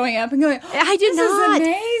like throwing up and going, I did not.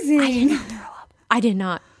 This is amazing. I did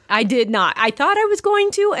not. I thought I was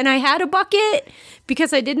going to, and I had a bucket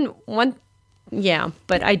because I didn't want. Yeah,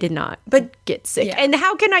 but I did not. But get sick. Yeah. And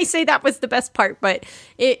how can I say that was the best part? But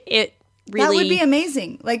it really That would be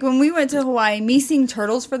amazing. Like when we went to Hawaii, me seeing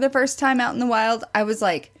turtles for the first time out in the wild, I was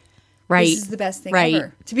like, right. This is the best thing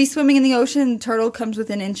ever. To be swimming in the ocean and turtle comes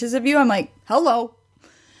within inches of you, I'm like, hello.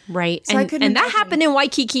 Right. So I couldn't and that imagine. happened in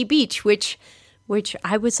Waikiki Beach, which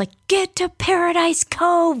I was like, get to Paradise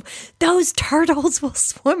Cove. Those turtles will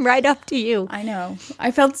swim right up to you. I know.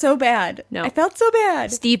 I felt so bad. No. I felt so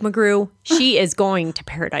bad. Steve McGrew, she is going to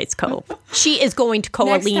Paradise Cove. She is going to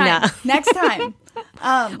Koalina. Next time.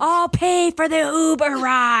 I'll pay for the Uber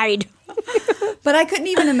ride. But I couldn't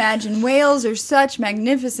even imagine. Whales are such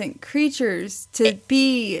magnificent creatures to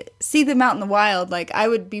see them out in the wild. Like I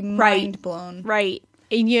would be mind blown. Right.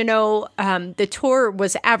 And, the tour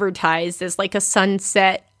was advertised as like a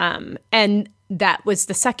sunset. And that was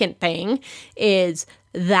the second thing is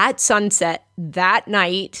that sunset that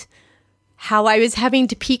night, how I was having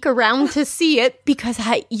to peek around to see it because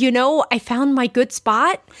I found my good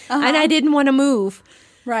spot and I didn't want to move.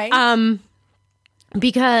 Right.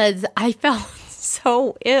 Because I felt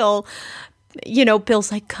so ill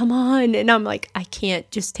Bill's like, come on. And I'm like, I can't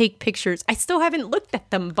just take pictures. I still haven't looked at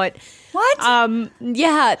them, but What?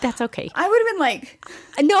 yeah, that's okay. I would have been like,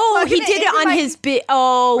 No, he plugging it did it into on my- his bit.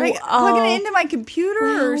 Oh, plugging it into my computer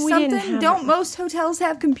or Well, we didn't something. have Don't it. most hotels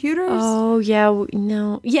have computers? Oh, yeah.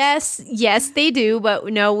 No. Yes, they do. But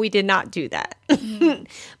no, we did not do that.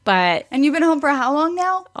 But, And you've been home for how long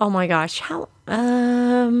now? oh my gosh. How?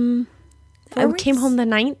 I weeks? came home the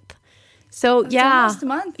 9th. So, yeah. almost a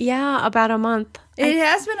month. Yeah, about a month. It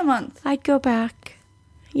has been a month. I'd go back.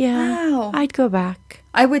 Yeah. Wow. I'd go back.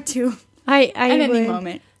 I would too. I At any would.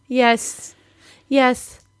 moment. Yes,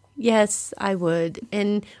 I would.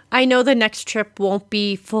 And I know the next trip won't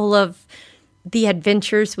be full of the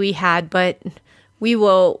adventures we had, but we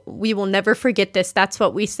will never forget this. That's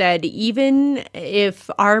what we said. Even if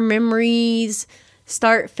our memories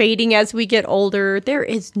start fading as we get older, there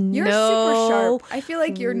is You're no super sharp. I feel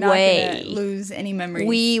like you're not way going to lose any memories.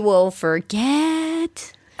 we will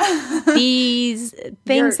forget these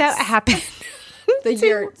things that Yurts. happen. the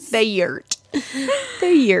yurts. The yurt.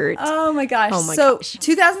 The yurt. Oh my gosh. Oh my so gosh.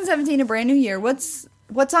 2017, a brand new year. What's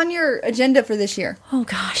on your agenda for this year? Oh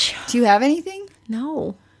gosh. Do you have anything?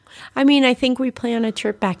 No. I mean, I think we plan a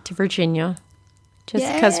trip back to Virginia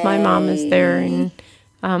just because my mom is there,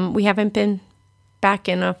 and we haven't been back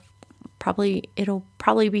in it'll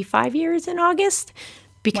probably be 5 years in August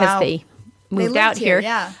because Wow. they moved lived out here.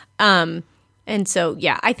 Yeah. And so,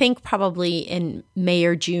 yeah, I think probably in May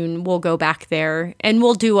or June we'll go back there and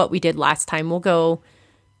we'll do what we did last time. We'll go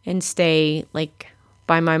and stay like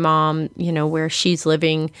by my mom, where she's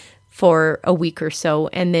living for a week or so,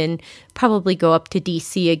 and then probably go up to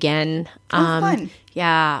DC again. Fun.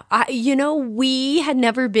 Yeah. We had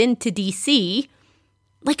never been to DC.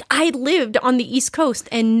 Like, I lived on the East Coast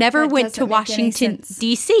and never That went to doesn't make any Washington, sense.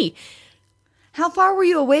 DC. How far were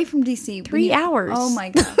you away from DC? 3 hours. Oh my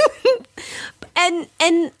god.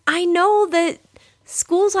 And I know that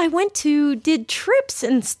schools I went to did trips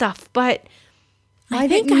and stuff, but Why I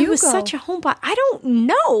think didn't I you was go? such a homebody. I don't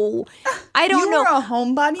know. I don't You know. were a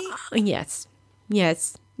homebody? Yes.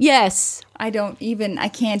 I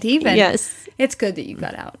can't even. Yes. It's good that you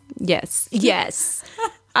got out. Yes.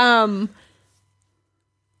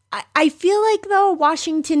 I feel like, though,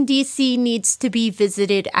 Washington, D.C. needs to be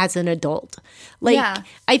visited as an adult. Like, Yeah.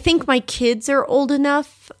 I think my kids are old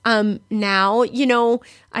enough now.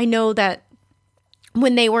 I know that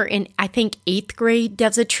when they were in, I think, 8th grade,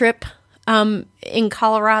 does a trip in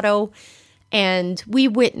Colorado. And we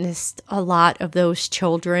witnessed a lot of those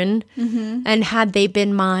children. Mm-hmm. And had they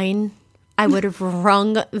been mine, I would have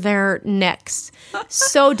wrung their necks.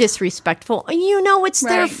 So disrespectful. And it's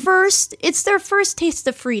their Right. first taste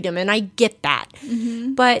of freedom, and I get that.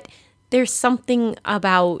 Mm-hmm. But there's something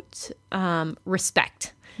about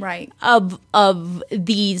respect Right. of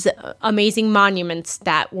these amazing monuments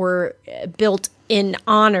that were built in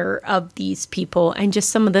honor of these people, and just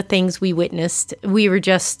some of the things we witnessed. We were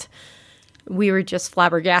just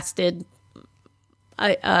flabbergasted.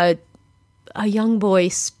 A young boy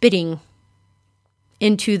spitting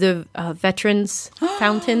into the veterans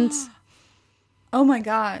fountains. Oh my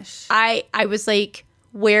gosh. I was like,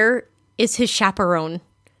 where is his chaperone?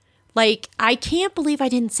 Like, I can't believe I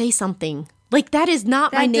didn't say something. Like, that is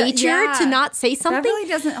not my nature to not say something. Beverly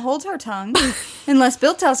doesn't hold her tongue unless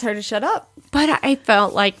Bill tells her to shut up. But I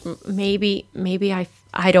felt like maybe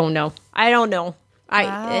I don't know.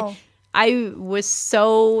 Wow. I was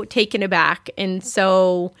so taken aback, and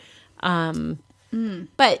so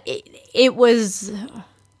but it was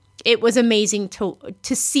amazing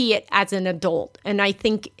to see it as an adult. And I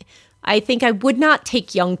think I would not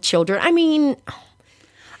take young children. I mean,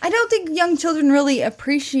 I don't think young children really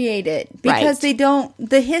appreciate it because Right. they don't,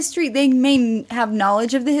 the history, they may have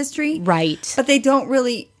knowledge of the history, right. but they don't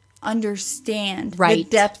really understand the Right.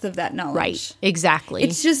 depth of that knowledge. Right. Exactly.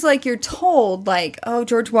 It's just like you're told, like, oh,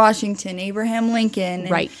 George Washington, Abraham Lincoln, and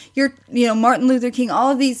Right. Martin Luther King, all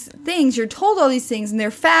of these things. You're told all these things, and they're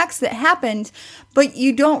facts that happened, but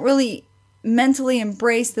you don't really mentally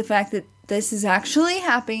embrace the fact that this is actually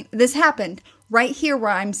happening. This happened right here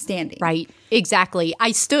where I'm standing. Right. Exactly.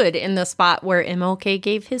 I stood in the spot where MLK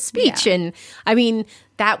gave his speech. Yeah. And I mean,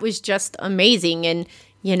 that was just amazing. And,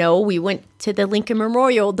 we went to the Lincoln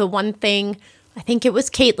Memorial. The one thing I think it was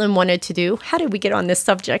Caitlin wanted to do. How did we get on this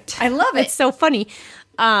subject? I love it. It's so funny.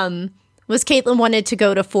 Was Caitlin wanted to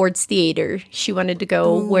go to Ford's Theater. She wanted to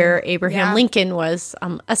go where Abraham yeah. Lincoln was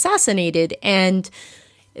assassinated. And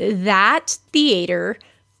that theater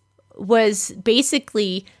was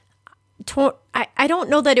basically torn. I don't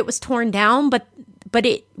know that it was torn down, but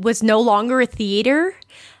it was no longer a theater.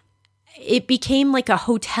 It became like a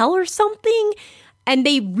hotel or something. and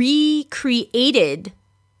they recreated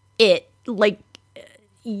it like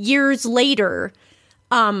years later.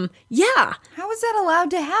 Yeah. How is that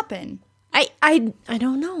allowed to happen? I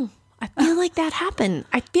don't know. I feel like that happened.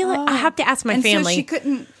 I feel like I have to ask my and family. So she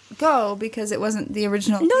couldn't go because it wasn't the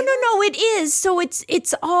original. No, it is. So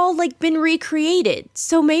it's all like been recreated.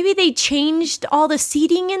 So maybe they changed all the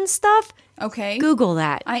seating and stuff. Okay. Google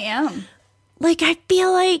that. I am. Like, I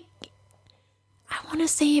feel like, I want to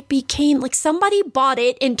say it became, like, somebody bought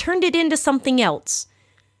it and turned it into something else.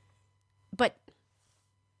 But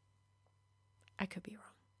I could be wrong.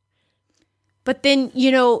 But then,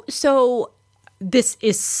 so this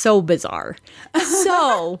is so bizarre.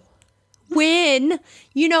 So when,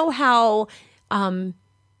 how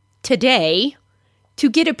today, to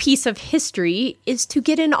get a piece of history is to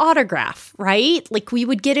get an autograph, right? Like we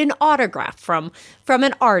would get an autograph from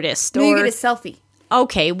an artist. No, you get a selfie.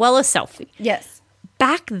 Okay, well, a selfie. Yes.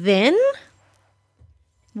 Back then,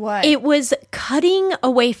 What? it was cutting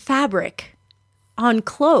away fabric on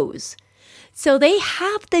clothes. So they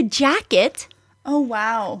have the jacket Oh,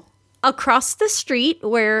 wow. across the street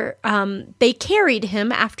where they carried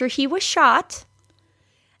him after he was shot.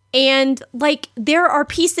 And like there are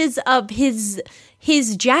pieces of his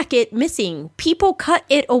jacket missing. People cut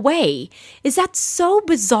it away. Is that so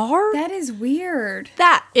bizarre? That is weird.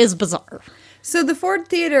 That is bizarre. So the Ford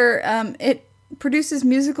Theater, it produces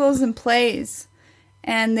musicals and plays,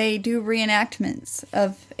 and they do reenactments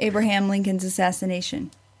of Abraham Lincoln's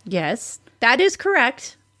assassination. Yes, that is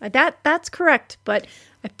correct. That's correct. But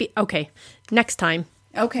okay, next time.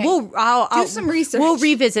 Okay. I'll do some research. We'll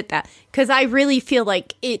revisit that because I really feel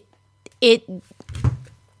like the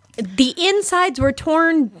insides were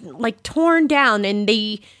torn down, and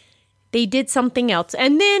they did something else.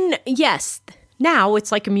 And then yes, now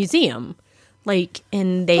it's like a museum. Like,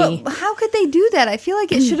 and they. But how could they do that? I feel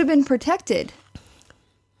like it should have been protected.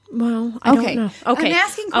 Well, I don't know. Okay. I'm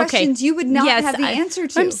asking questions you would not have the answer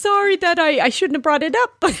to. I'm sorry that I shouldn't have brought it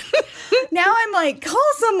up. Now I'm like, call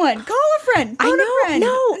someone, call a friend, phone a friend.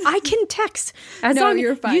 No, I can text. As No, long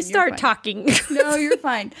you're as fine, you you're start fine. talking. No, you're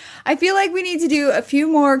fine. I feel like we need to do a few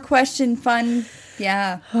more question fun.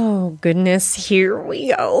 Yeah. Oh, goodness. Here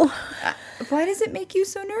we go. Why does it make you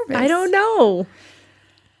so nervous? I don't know.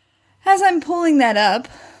 As I'm pulling that up,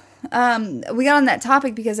 we got on that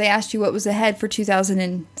topic because I asked you what was ahead for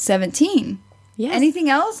 2017. Yes. Anything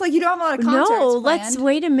else? Like, you don't have a lot of concerts No, planned. let's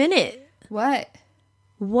wait a minute. What?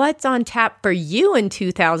 What's on tap for you in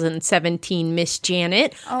 2017, Miss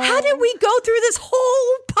Janet? Oh. How did we go through this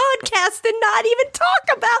whole podcast and not even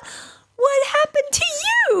talk about what happened to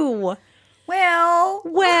you? Well,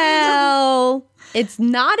 it's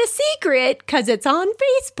not a secret because it's on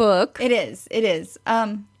Facebook. It is.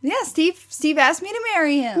 Yeah, Steve asked me to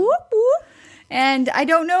marry him. Whoop, whoop. And I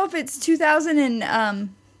don't know if it's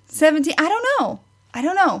 2017. I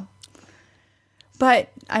don't know. But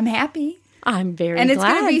I'm happy. I'm very And it's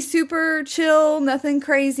glad. going to be super chill, nothing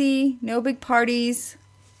crazy, no big parties.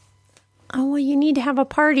 Oh, well, you need to have a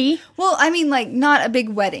party. Well, I mean, like, not a big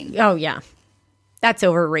wedding. Oh, yeah. That's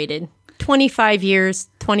overrated. 25 years,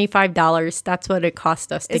 $25. That's what it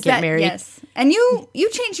cost us to Is get that- married. Yes. And you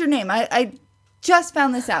changed your name. I just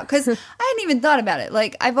found this out because I hadn't even thought about it.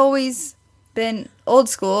 Like, I've always been old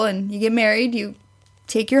school, and you get married, you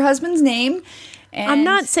take your husband's name. And I'm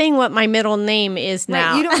not saying what my middle name is Right,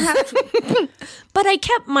 now. you don't have to. But I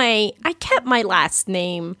kept my last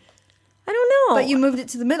name. I don't know. But you moved it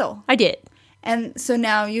to the middle. I did. And so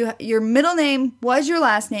now your middle name was your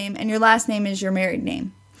last name, and your last name is your married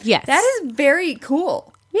name. Yes. That is very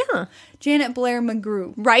cool. Yeah. Janet Blair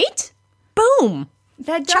McGrew. Right? Boom.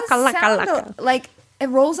 That does Chakalaka-laka. sound like it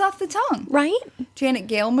rolls off the tongue. Right? Janet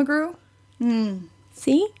Gail McGrew.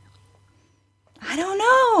 See? I don't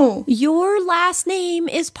know. Your last name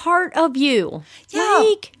is part of you. Yeah,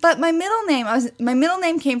 Like, but my middle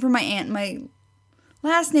name came from my aunt. My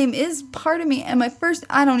last name is part of me, and my first,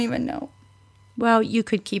 I don't even know. well, you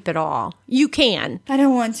could keep it all. You can. I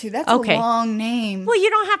don't want to. That's Okay. a long name. Well, you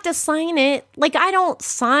don't have to sign it. Like, I don't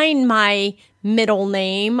sign my middle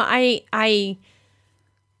name. I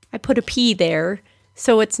put a P there,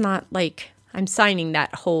 so it's not like I'm signing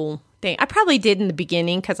that whole thing. I probably did in the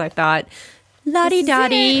beginning because I thought,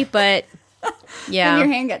 la-di-da-di, but And yeah. your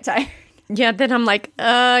hand got tired. Yeah, then I'm like,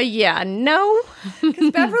 yeah, no.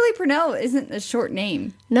 Because Beverly Purnell isn't a short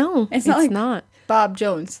name. No, It's it's not like- not. Bob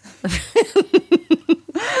Jones.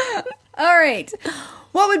 All right.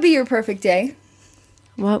 What would be your perfect day?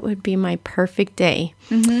 What would be my perfect day?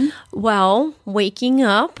 Mm-hmm. Well, waking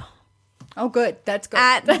up. Oh, good. That's good.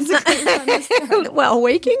 At- That's a great one to start. Well,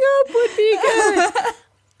 waking up would be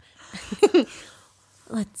good.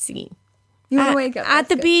 Let's see. You want to wake up. At That's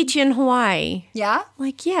the good. beach in Hawaii. Yeah?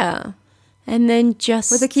 Like, yeah. And then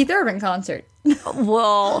just... With a Keith Urban concert.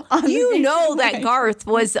 Well, you know that Garth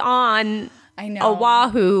was on I know.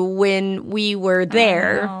 Oahu when we were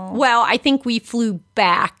there. know. Well, I think we flew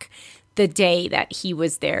back the day that he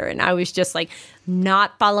was there. And I was just like,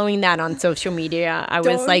 not following that on social media. I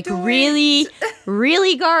was Don't like, do really? it.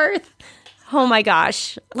 Really, Garth? Oh my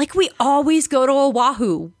gosh. Like, we always go to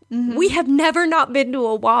Oahu. Mm-hmm. We have never not been to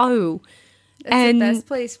Oahu. That's the best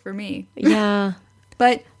place for me. Yeah.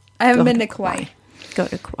 But I haven't been to Kauai. Go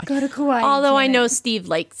to Kauai. Go to Kauai. Although I Janet. know Steve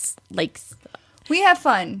likes We have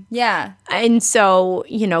fun. Yeah. and so,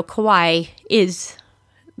 you know, Kauai is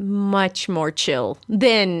much more chill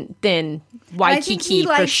than And I think Waikiki he for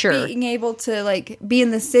likes sure. being able to like be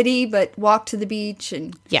in the city but walk to the beach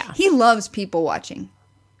and Yeah. he loves people watching.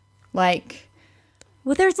 Like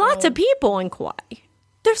Well, there's lots of people in Kauai.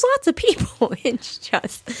 There's lots of people. It's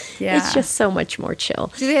Yeah. just so much more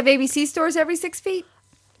chill. do they have ABC stores every 6 feet?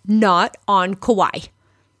 Not on Kauai.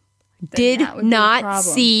 Did that would be a not problem.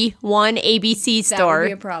 see one ABC That store. would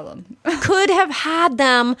be a problem. Could have had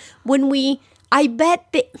them when I bet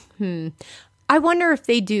they I wonder if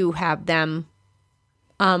they do have them.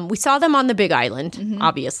 We saw them on the Big Island, Mm-hmm.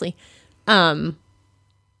 obviously.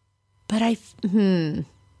 But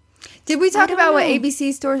Did we talk don't about what know.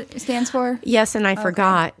 ABC store stands for? yes, and I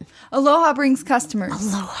forgot. Aloha brings customers.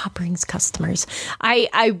 Aloha brings customers.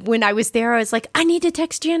 I when I was there, I was like, I need to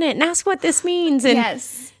text Janet and ask what this means. And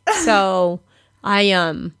Yes. so I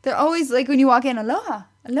They're always like when you walk in, aloha.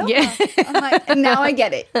 Aloha. Yeah. I'm like, and now I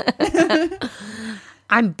get it.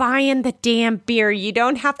 I'm buying the damn beer. You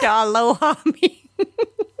don't have to aloha me.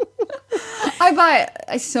 I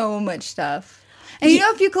buy so much stuff. And you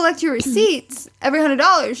know, if you collect your receipts, every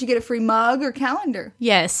 $100, you get a free mug or calendar.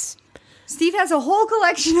 Yes. Steve has a whole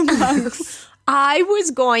collection of mugs. I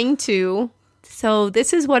was going to. So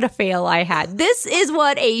this is what a fail I had. This is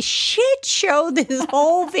what a shit show this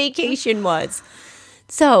whole vacation was.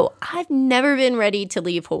 So I've never been ready to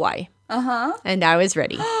leave Hawaii. Uh-huh. And I was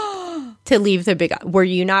ready to leave the Big Island. Were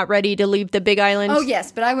you not ready to leave the Big Island? Oh,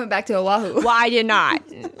 yes, but I went back to Oahu. Well, I did not.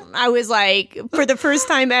 I was like, for the first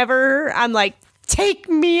time ever, I'm like, take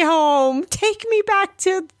me home. Take me back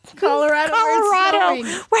to Colorado,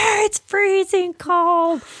 where it's freezing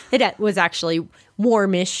cold. It was actually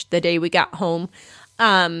warmish the day we got home.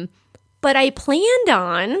 But I planned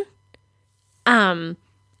on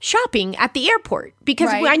shopping at the airport because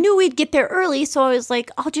Right. I knew we'd get there early. So I was like,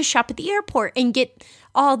 I'll just shop at the airport and get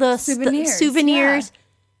all the souvenirs.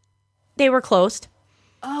 They were closed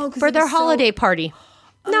Oh, 'cause for it their was so- holiday party.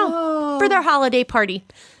 No, for their holiday party.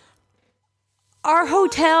 Our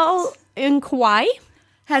hotel in Kauai.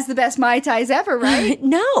 Has the best Mai Tais ever, right?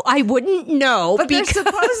 No, I wouldn't know. But they're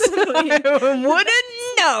supposedly. I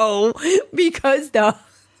wouldn't know because the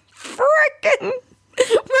frickin'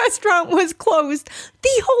 restaurant was closed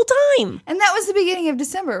the whole time. And that was the beginning of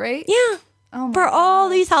December, right? Yeah. Oh my For all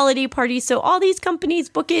these holiday parties. So all these companies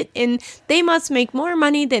book it and they must make more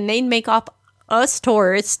money than they make off us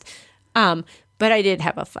tourists. But I did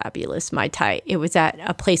have a fabulous Mai Tai. It was at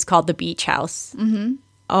a place called the Beach House. Mm-hmm.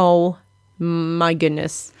 Oh my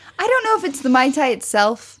goodness. I don't know if it's the Mai Tai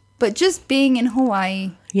itself, but just being in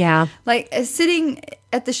Hawaii, Yeah. like sitting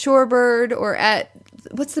at the Shorebird or at,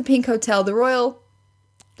 what's the pink hotel? The Royal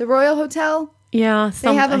Hotel? Yeah.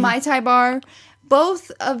 They have a Mai Tai bar. Both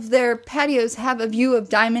of their patios have a view of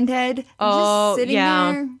Diamond Head. Oh, just sitting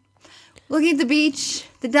yeah. there, looking at the beach,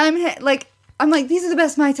 the Diamond Head. Like, I'm like, these are the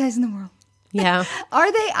best Mai Tais in the world. Yeah.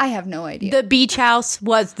 Are they? I have no idea. The Beach House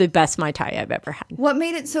was the best Mai Tai I've ever had. What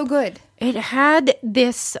made it so good? It had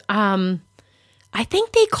this, I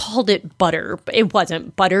think they called it butter. But it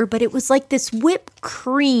wasn't butter, but it was like this whipped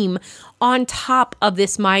cream on top of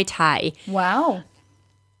this Mai Tai. Wow.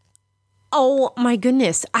 Oh my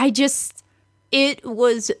goodness. It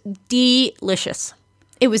was delicious.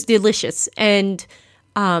 It was delicious. And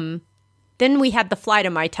then we had the flight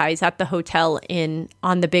of Mai Tais at the hotel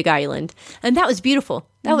on the Big Island. And that was beautiful.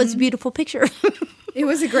 That was a beautiful picture. It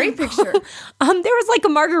was a great picture. There was like a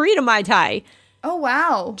margarita Mai Tai. Oh,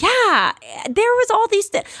 wow. Yeah, there was all these.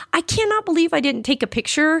 I cannot believe I didn't take a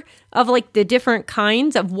picture of like the different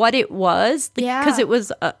kinds of what it was. Yeah. Because it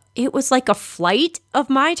was like a flight of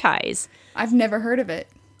Mai Tais. I've never heard of it.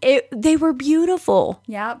 They were beautiful.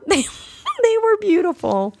 Yeah. They were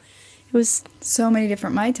beautiful. It was, So many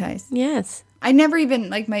different Mai Tais. yes. I never even,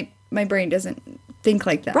 like, my brain doesn't think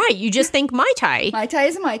like that. Right. You just think Mai Tai. Mai Tai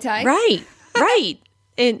is a Mai Tai. Right. Right.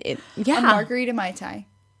 And yeah. A margarita Mai Tai.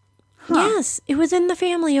 Yes. It was in the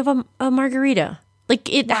family of a margarita.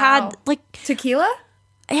 Like it Wow. had like, Tequila?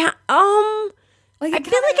 yeah. Like I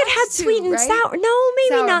feel like it had sweet and sour. No, maybe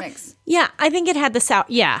sour not. Mix. Yeah, I think it had the sour.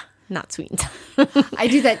 Yeah, not sweet and sour. I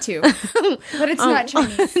do that too. But it's not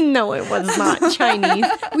Chinese. No, it was not Chinese.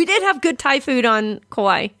 We did have good Thai food on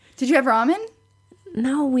Kauai. Did you have ramen?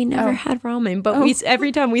 No, we never had ramen. But we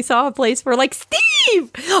every time we saw a place, we're like,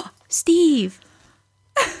 Steve! Steve!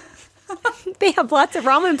 They have lots of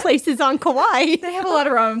ramen places on Kauai. They have a lot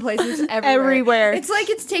of ramen places everywhere. It's like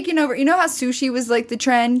it's taking over. You know how sushi was like the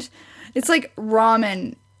trend? It's like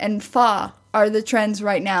ramen and pho are the trends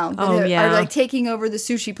right now. That are like taking over the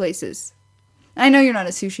sushi places. I know you're not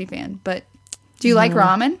a sushi fan, but do you like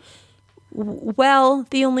ramen? Well,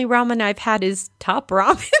 the only ramen I've had is Top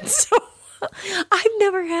Ramen, so I've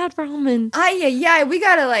never had ramen. Yeah, we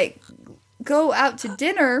gotta like go out to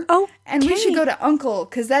dinner. And we should go to Uncle,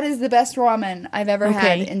 because that is the best ramen I've ever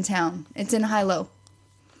had in town. It's in Hilo,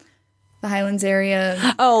 the Highlands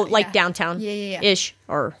area. Oh, like downtown? Yeah. Ish,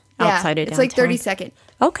 or outside of downtown. It's like 32nd.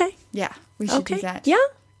 Okay. Yeah, we should do that. Yeah.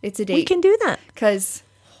 It's a date. We can do that. Because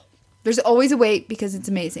there's always a wait, because it's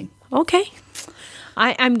amazing. Okay.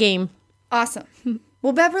 I'm game. Awesome.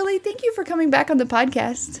 Well, Beverly, thank you for coming back on the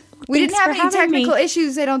podcast. We didn't have any technical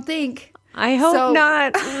issues, I don't think. I hope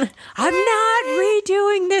not. I'm not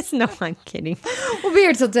redoing this. No, I'm kidding. We'll be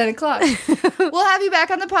here till 10 o'clock. We'll have you back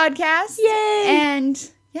on the podcast. Yay.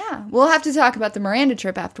 And yeah, we'll have to talk about the Miranda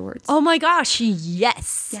trip afterwards. Oh my gosh.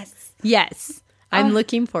 Yes. I'm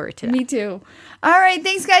looking forward to that. Me too. All right.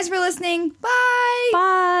 Thanks, guys, for listening. Bye.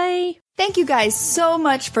 Bye. Thank you guys so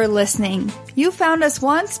much for listening. You found us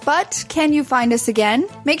once, but can you find us again?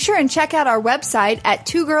 Make sure and check out our website at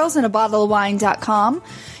twogirlsandabottlewine.com.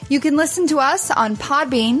 You can listen to us on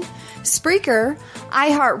Podbean, Spreaker,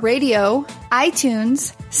 iHeartRadio,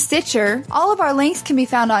 iTunes, Stitcher. All of our links can be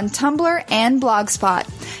found on Tumblr and Blogspot.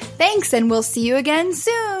 Thanks, and we'll see you again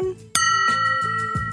soon.